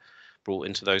air brought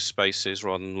into those spaces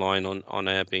rather than relying on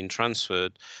air being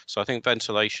transferred. So I think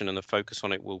ventilation and the focus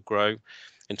on it will grow.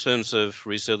 In terms of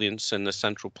resilience in the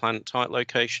central plant type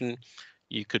location,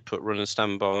 you could put run and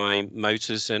standby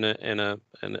motors in it, and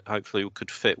hopefully it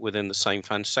could fit within the same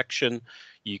fan section.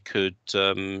 You could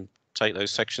take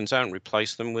those sections out and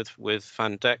replace them with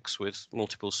fan decks with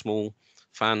multiple small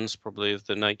fans, probably of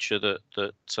the nature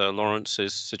that Lawrence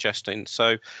is suggesting.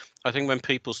 So I think when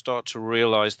people start to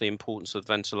realise the importance of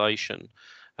ventilation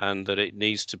and that it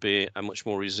needs to be a much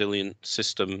more resilient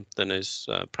system than is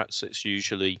perhaps it's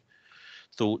usually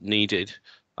thought needed,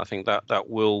 I think that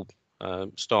will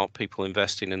start people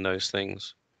investing in those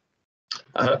things.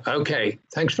 Okay,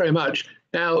 thanks very much.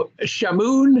 Now,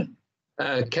 Shamoon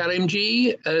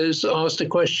Karimji has asked a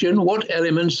question. What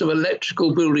elements of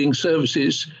electrical building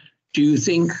services do you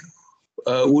think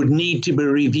would need to be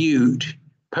reviewed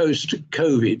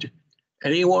post-COVID?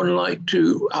 Anyone like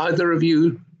to, either of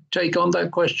you, take on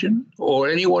that question, or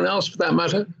anyone else for that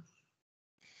matter?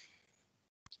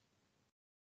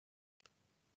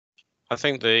 I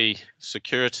think the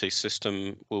security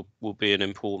system will be an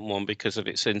important one because of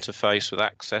its interface with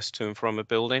access to and from a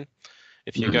building.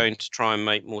 If you're going to try and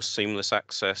make more seamless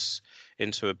access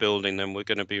into a building, then we're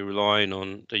going to be relying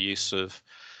on the use of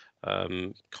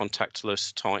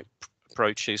contactless type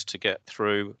approaches to get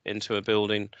through into a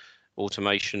building,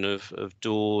 automation of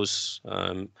doors,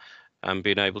 and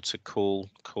being able to call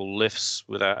lifts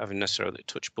without having necessarily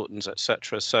touch buttons,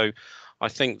 etc. So I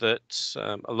think that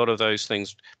a lot of those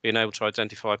things, being able to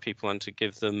identify people and to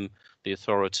give them the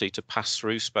authority to pass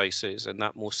through spaces in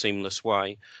that more seamless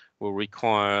way, will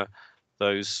require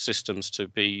those systems to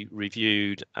be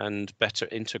reviewed and better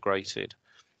integrated.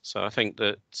 So I think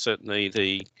that certainly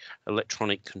the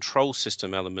electronic control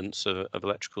system elements of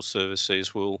electrical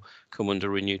services will come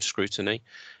under renewed scrutiny.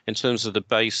 In terms of the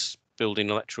base building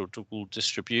electrical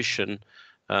distribution,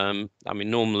 I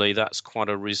mean, normally that's quite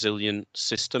a resilient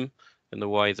system in the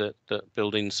way that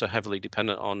buildings are heavily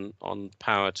dependent on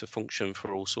power to function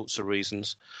for all sorts of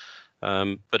reasons.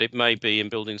 But it may be in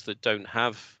buildings that don't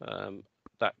have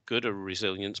that good a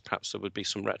resilience, perhaps there would be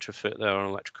some retrofit there on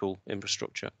electrical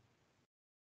infrastructure.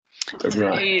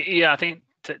 Right. Yeah, I think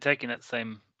taking that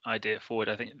same idea forward,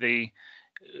 I think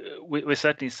we're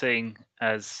certainly seeing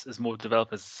as more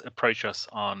developers approach us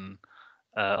on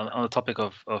the topic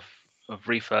of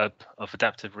refurb, of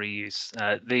adaptive reuse,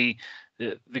 the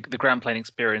ground plane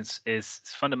experience is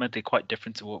fundamentally quite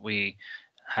different to what we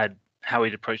had, how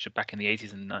we'd approached it back in the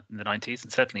 80s and the 90s,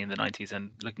 and certainly in the 90s. And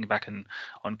looking back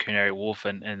on Canary Wharf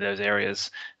and those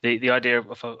areas, the idea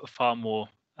of a far more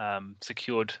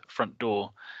secured front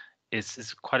door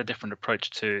is quite a different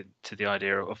approach to the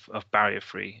idea of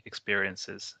barrier-free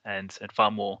experiences and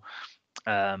far more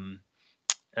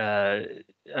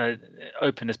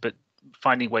openness, but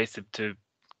finding ways to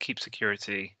keep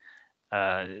security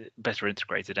better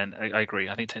integrated. And I agree.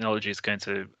 I think technology is going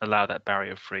to allow that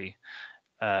barrier-free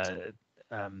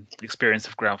experience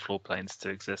of ground floor planes to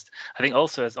exist. I think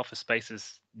also as office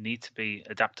spaces need to be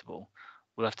adaptable,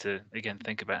 we'll have to again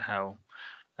think about how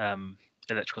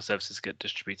electrical services get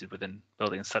distributed within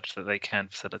buildings such that they can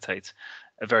facilitate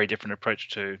a very different approach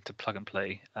to plug and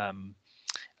play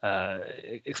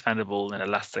expandable and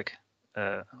elastic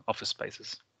office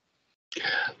spaces.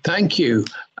 Thank you.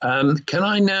 Can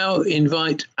I now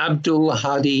invite Abdul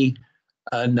Hadi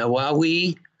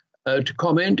Nawawi to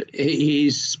comment?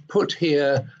 He's put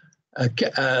here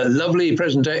lovely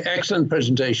excellent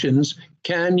presentations.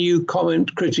 Can you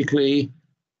comment critically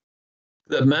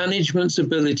the management's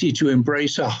ability to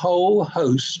embrace a whole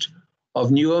host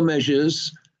of newer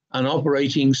measures and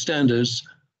operating standards,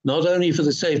 not only for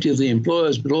the safety of the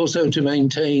employers, but also to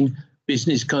maintain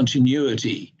business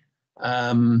continuity?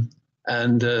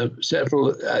 And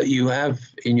several you have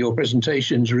in your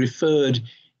presentations referred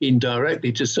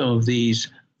indirectly to some of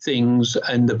these things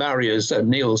and the barriers that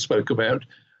Neil spoke about.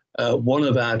 One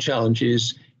of our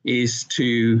challenges is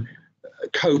to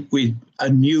cope with a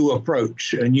new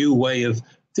approach, a new way of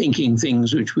thinking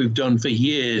things which we've done for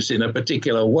years in a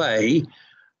particular way.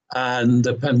 And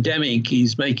the pandemic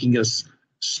is making us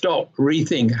stop,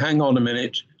 rethink, hang on a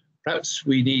minute, perhaps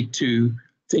we need to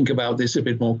think about this a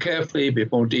bit more carefully, a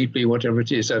bit more deeply, whatever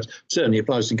it is. That certainly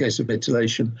applies in case of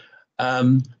ventilation.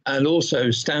 And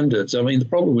also standards. I mean, the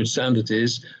problem with standards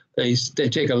is they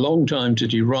take a long time to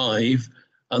derive,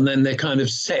 and then they're kind of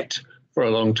set for a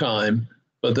long time.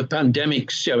 But the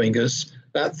pandemic's showing us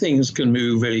that things can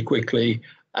move very quickly.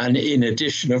 And in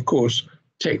addition, of course,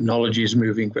 technology is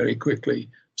moving very quickly.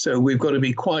 So we've got to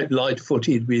be quite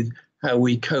light-footed with how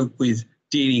we cope with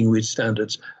dealing with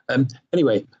standards.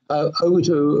 Anyway, over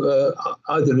to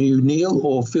either you, Neil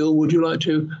or Phil. Would you like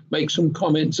to make some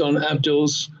comments on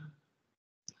Abdul's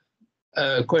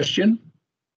question?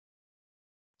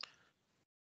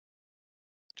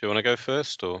 Do you want to go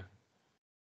first, or?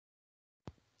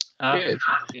 Yeah,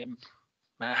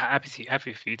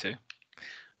 happy for you to.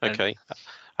 Okay.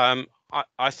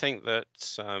 I think that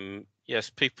yes,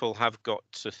 people have got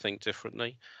to think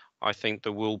differently. I think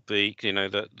there will be,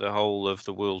 that the whole of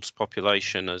the world's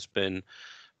population has been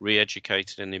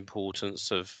re-educated in the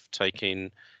importance of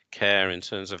taking care in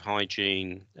terms of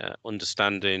hygiene,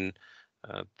 understanding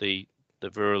the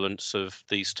virulence of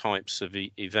these types of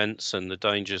events and the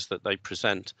dangers that they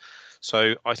present.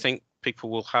 So I think people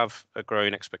will have a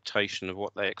growing expectation of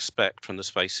what they expect from the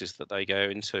spaces that they go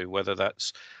into, whether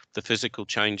that's the physical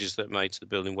changes that are made to the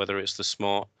building, whether it's the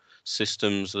smart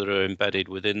systems that are embedded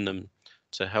within them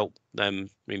to help them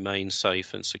remain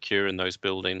safe and secure in those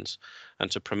buildings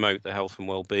and to promote the health and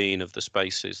well-being of the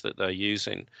spaces that they're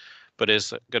using. But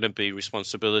there's going to be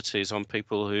responsibilities on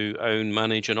people who own,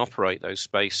 manage and operate those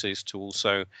spaces to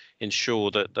also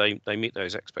ensure that they meet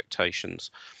those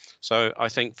expectations. So I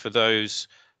think for those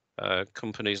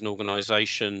companies and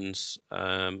organisations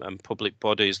and public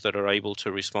bodies that are able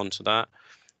to respond to that,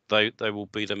 they will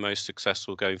be the most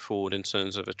successful going forward in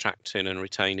terms of attracting and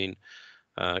retaining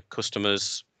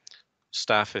customers,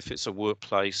 staff if it's a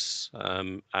workplace,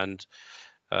 and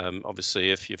obviously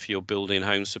if you're building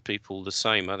homes for people, the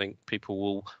same. I think people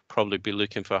will probably be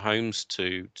looking for homes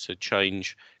to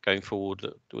change going forward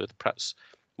with perhaps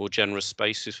more generous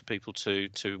spaces for people to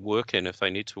work in if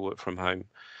they need to work from home.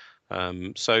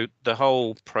 So the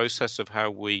whole process of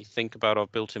how we think about our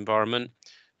built environment,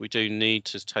 we do need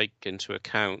to take into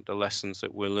account the lessons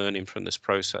that we're learning from this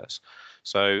process.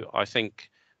 So I think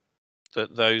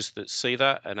that those that see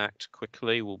that and act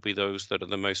quickly will be those that are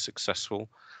the most successful.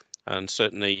 And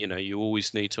certainly, you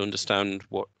always need to understand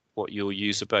what your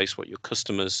user base, what your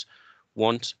customers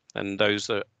want, and those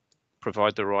that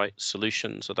provide the right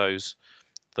solutions are those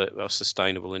that are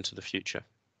sustainable into the future.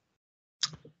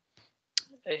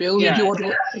 Bill, yeah, did you want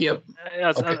to? Yep.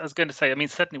 I was going to say, I mean,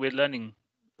 certainly we're learning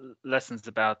lessons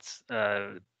about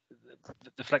the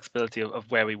flexibility of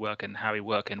where we work and how we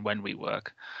work and when we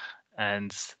work.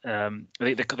 And I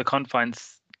think the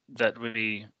confines that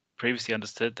we previously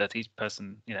understood, that each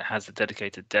person has a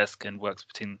dedicated desk and works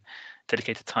between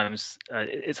dedicated times,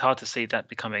 it's hard to see that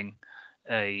becoming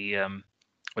a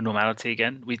normality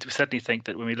again. We certainly think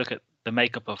that when we look at the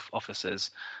makeup of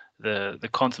offices, the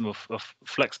quantum of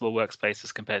flexible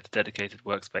workspaces compared to dedicated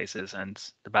workspaces and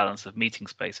the balance of meeting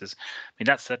spaces, I mean,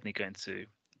 that's certainly going to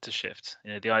shift.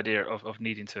 The idea of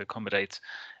needing to accommodate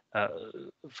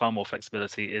far more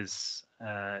flexibility is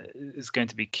going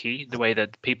to be key. The way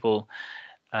that people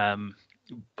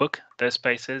book their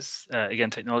spaces, again,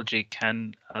 technology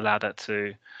can allow that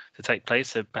to take place.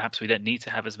 So perhaps we don't need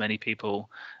to have as many people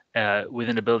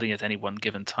within a building at any one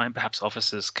given time. Perhaps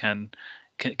offices can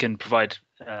provide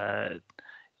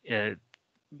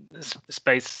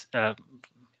space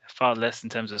far less in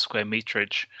terms of square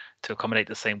meterage to accommodate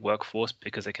the same workforce,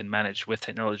 because they can manage with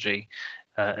technology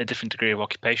a different degree of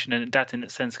occupation, and that in a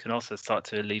sense can also start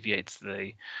to alleviate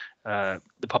the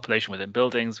population within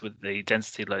buildings with the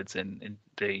density loads in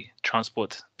the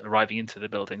transport arriving into the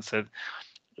building. So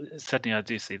certainly I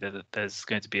do see that there's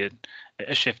going to be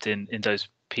a shift in those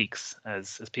peaks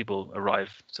as people arrive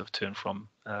sort of to and from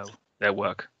their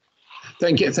work.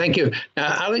 Thank you.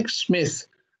 Now, Alex Smith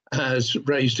has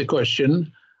raised a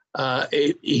question.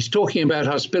 He's talking about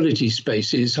hospitality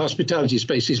spaces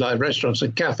like restaurants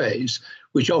and cafes,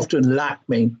 which often lack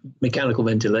mechanical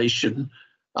ventilation,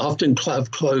 often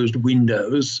have closed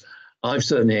windows. I've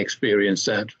certainly experienced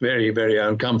that. Very, very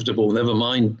uncomfortable, never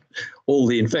mind all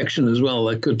the infection as well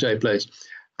that could take place.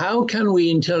 How can we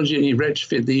intelligently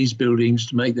retrofit these buildings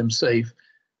to make them safe,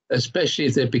 especially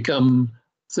if they become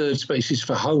third spaces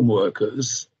for home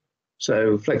workers,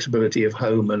 so flexibility of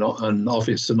home and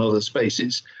office and other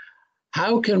spaces?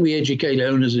 How can we educate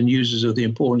owners and users of the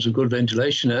importance of good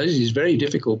ventilation? Now, this is very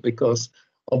difficult because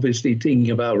obviously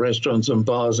thinking about restaurants and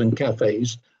bars and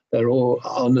cafes, they're all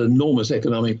under enormous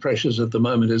economic pressures at the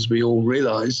moment, as we all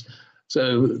realize.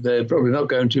 So they're probably not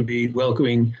going to be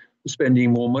welcoming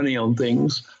spending more money on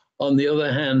things. On the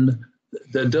other hand,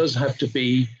 there does have to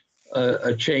be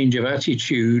a change of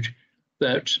attitude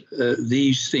that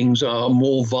these things are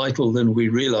more vital than we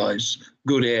realize,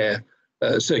 good air,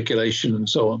 circulation and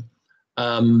so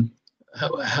on.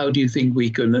 How do you think we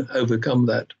can overcome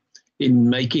that in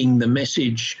making the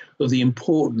message of the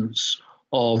importance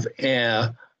of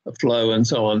air flow and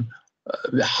so on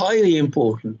highly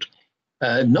important,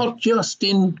 not just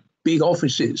in big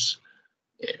offices,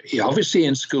 obviously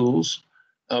in schools,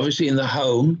 obviously in the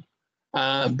home,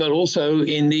 but also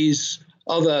in these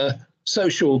other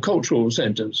social, cultural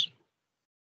centres?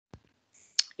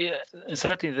 Yeah,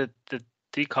 certainly the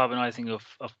decarbonising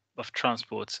of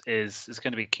transport is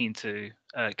going to be key to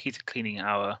cleaning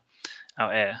our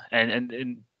air,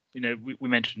 and we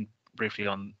mentioned briefly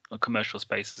on commercial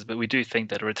spaces, but we do think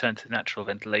that a return to natural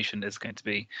ventilation is going to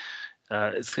be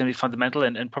it's going to be fundamental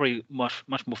and probably much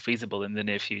more feasible in the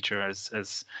near future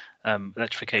as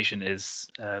electrification is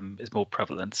more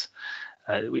prevalent.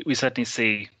 We certainly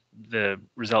see the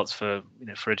results for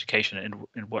for education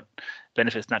and what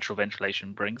benefits natural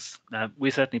ventilation brings.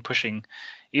 We're certainly pushing,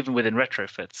 even within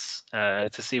retrofits,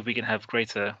 to see if we can have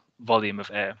greater volume of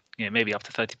air. Maybe up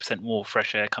to 30% more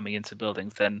fresh air coming into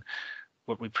buildings than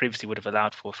what we previously would have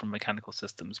allowed for from mechanical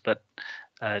systems. But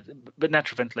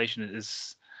natural ventilation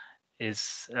is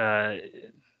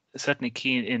certainly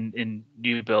key in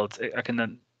new builds. I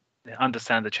can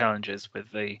understand the challenges with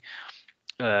the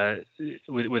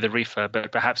with a refurb,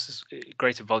 but perhaps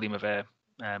greater volume of air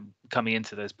coming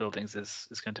into those buildings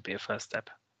is going to be a first step.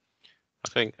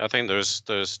 I think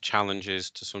there's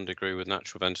challenges to some degree with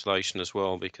natural ventilation as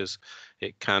well, because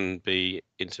it can be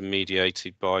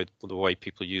intermediated by the way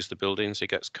people use the buildings. It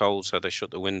gets cold, so they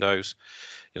shut the windows.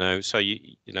 So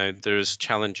there's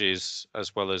challenges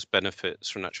as well as benefits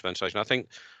from natural ventilation.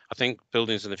 I think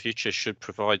buildings in the future should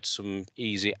provide some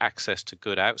easy access to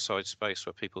good outside space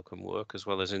where people can work as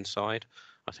well as inside.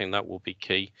 I think that will be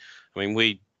key. I mean,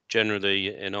 we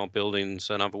generally in our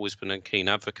buildings, and I've always been a keen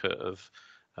advocate of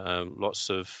lots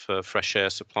of fresh air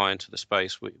supply into the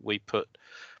space. We put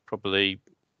probably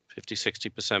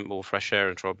 50–60% more fresh air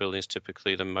into our buildings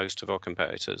typically than most of our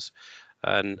competitors,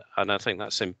 and I think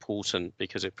that's important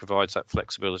because it provides that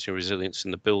flexibility and resilience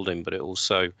in the building, but it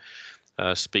also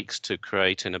speaks to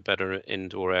creating a better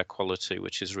indoor air quality,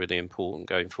 which is really important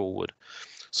going forward.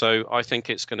 So I think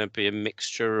it's going to be a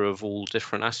mixture of all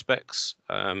different aspects,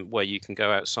 where you can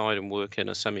go outside and work in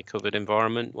a semi-covered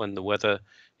environment when the weather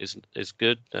is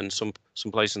good, and some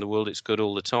place in the world it's good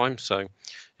all the time. So,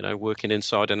 working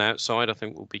inside and outside I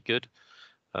think will be good.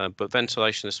 But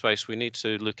ventilation of space, we need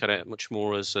to look at it much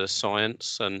more as a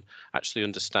science and actually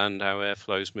understand how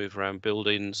airflows move around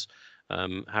buildings,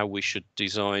 how we should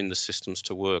design the systems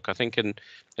to work. I think in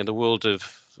the world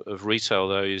of retail,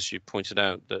 though, as you pointed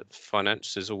out, that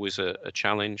finance is always a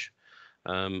challenge.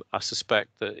 I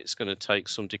suspect that it's going to take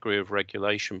some degree of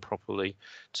regulation properly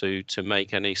to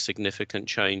make any significant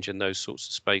change in those sorts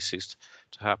of spaces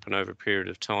to happen over a period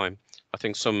of time. I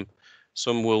think some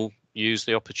will use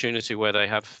the opportunity where they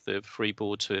have the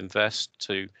freeboard to invest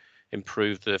to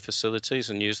improve their facilities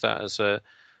and use that as a,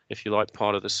 if you like,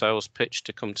 part of the sales pitch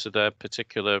to come to their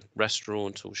particular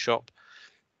restaurant or shop.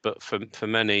 But for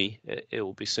many, it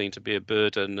will be seen to be a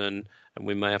burden, and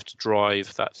we may have to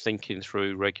drive that thinking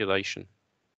through regulation.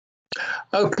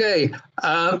 Okay,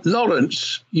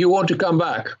 Lawrence, you want to come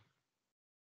back?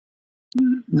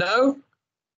 No?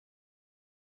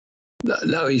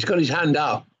 No, he's got his hand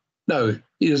up. No,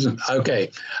 he doesn't.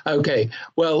 Okay.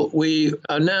 Well, we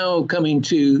are now coming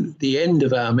to the end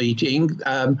of our meeting.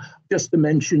 Just to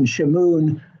mention,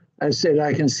 Shamoon has said,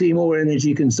 I can see more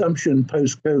energy consumption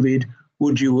post-COVID.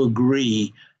 Would you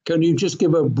agree? Can you just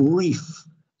give a brief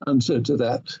answer to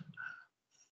that?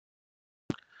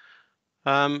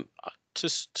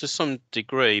 To some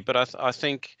degree, but I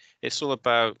think it's all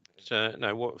about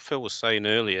what Phil was saying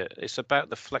earlier. It's about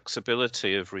the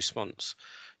flexibility of response.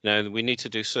 We need to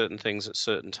do certain things at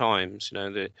certain times.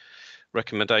 The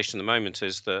recommendation at the moment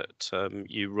is that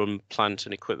you run plant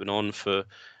and equipment on for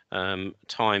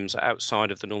times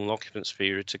outside of the normal occupancy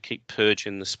period to keep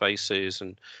purging the spaces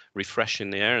and refreshing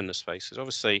the air in the spaces.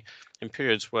 Obviously, in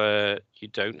periods where you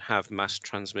don't have mass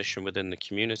transmission within the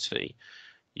community,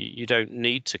 you don't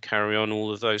need to carry on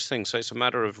all of those things. So it's a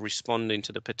matter of responding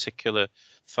to the particular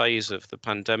phase of the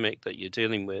pandemic that you're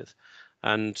dealing with,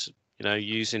 and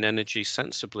using energy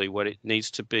sensibly where it needs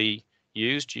to be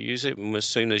used. You use it, and as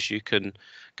soon as you can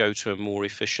go to a more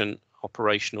efficient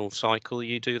operational cycle,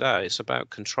 you do that. It's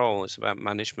about control, it's about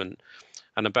management,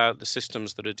 and about the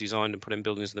systems that are designed and put in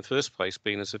buildings in the first place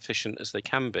being as efficient as they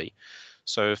can be.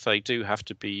 So if they do have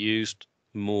to be used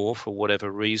more for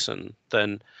whatever reason,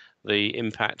 then the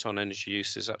impact on energy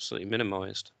use is absolutely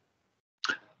minimized.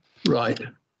 Right.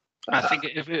 I think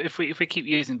if we keep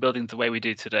using buildings the way we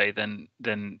do today,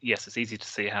 then yes, it's easy to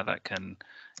see how that can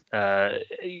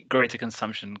greater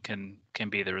consumption can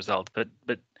be the result. But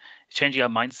changing our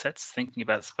mindsets, thinking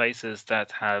about spaces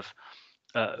that have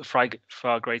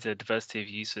far greater diversity of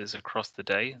uses across the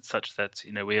day, such that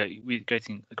we're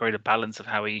getting a greater balance of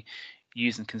how we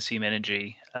use and consume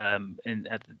energy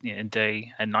in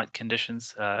day and night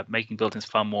conditions, making buildings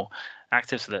far more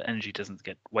active so that energy doesn't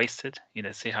get wasted.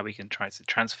 See how we can try to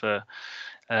transfer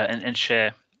and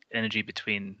share energy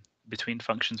between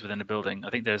functions within a building. I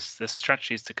think there's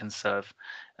strategies to conserve,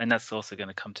 and that's also going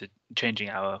to come to changing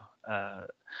our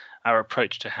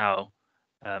approach to how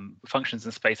functions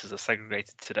and spaces are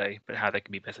segregated today, but how they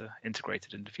can be better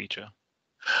integrated in the future.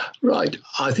 Right.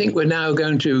 I think we're now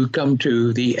going to come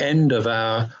to the end of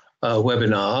our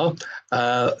webinar.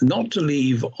 Not to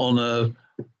leave on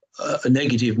a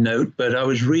negative note, but I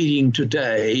was reading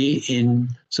today in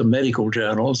some medical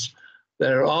journals,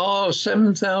 there are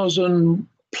 7,000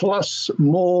 plus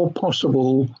more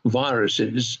possible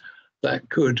viruses that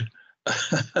could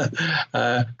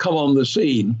come on the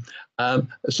scene.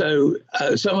 So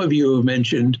some of you have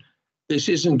mentioned this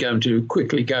isn't going to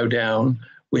quickly go down.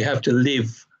 We have to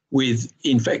live with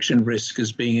infection risk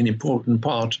as being an important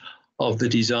part of the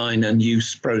design and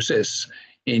use process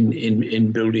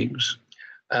in buildings.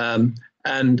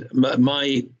 And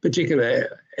my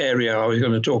particular area I was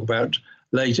going to talk about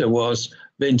later was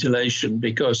ventilation,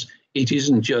 because it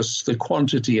isn't just the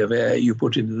quantity of air you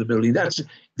put into the building. That's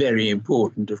very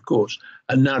important, of course.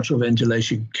 And natural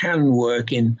ventilation can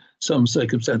work in some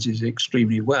circumstances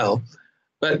extremely well.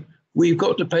 But we've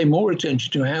got to pay more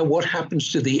attention to what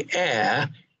happens to the air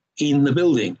in the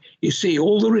building. You see,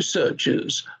 all the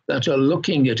researchers that are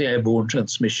looking at airborne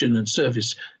transmission and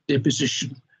surface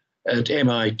deposition at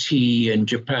MIT and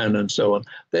Japan and so on,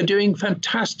 they're doing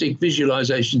fantastic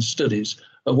visualization studies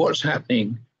of what's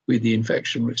happening with the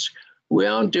infection risk. We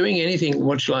aren't doing anything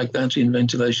much like that in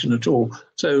ventilation at all.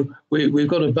 So we've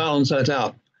got to balance that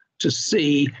out to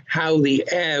see how the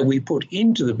air we put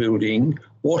into the building,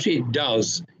 what it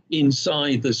does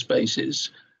inside the spaces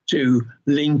to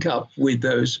link up with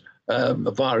those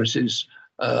viruses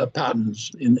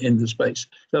patterns in the space.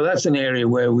 So that's an area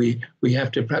where we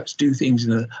have to perhaps do things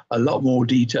in a lot more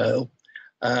detail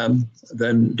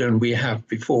than we have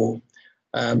before.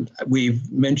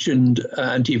 We've mentioned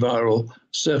antiviral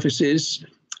surfaces.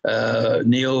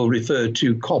 Neil referred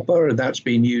to copper, and that's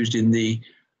been used in the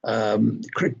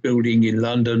Crick building in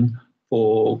London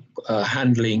for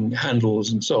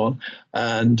handles and so on.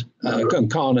 And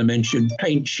Konkana mentioned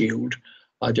paint shield.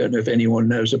 I don't know if anyone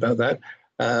knows about that,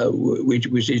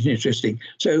 which is interesting.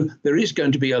 So there is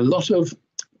going to be a lot of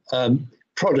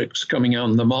products coming out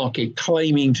on the market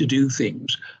claiming to do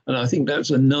things. And I think that's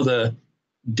another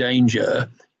danger,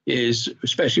 is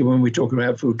especially when we're talking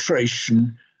about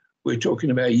filtration, we're talking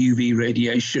about UV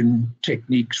radiation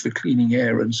techniques for cleaning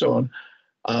air and so on,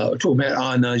 talking about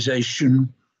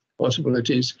ionization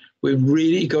possibilities. We've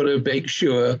really got to make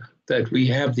sure that we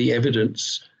have the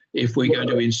evidence if we're going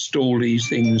to install these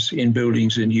things in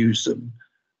buildings and use them.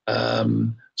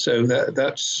 So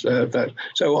that's that.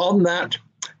 So on that,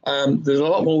 there's a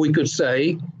lot more we could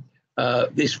say.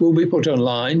 This will be put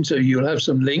online, so you'll have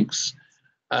some links.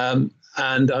 And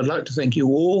I'd like to thank you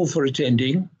all for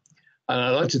attending. And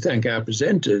I'd like to thank our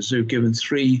presenters who've given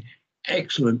 3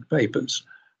 excellent papers,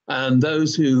 and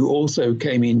those who also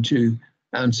came in to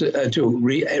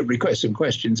request some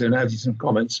questions and added some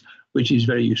comments, which is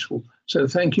very useful. So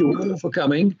thank you all for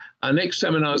coming. Our next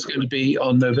seminar is going to be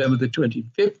on November the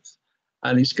 25th,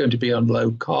 and it's going to be on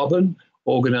low carbon,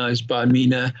 organized by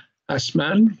Mina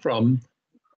Asman from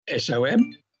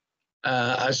SOM,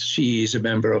 as she is a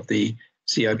member of the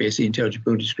CIBSE Intelligent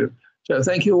Buildings Group. So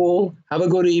thank you all. Have a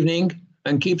good evening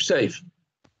and keep safe.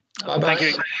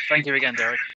 Bye-bye. Thank you again,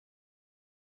 Derek.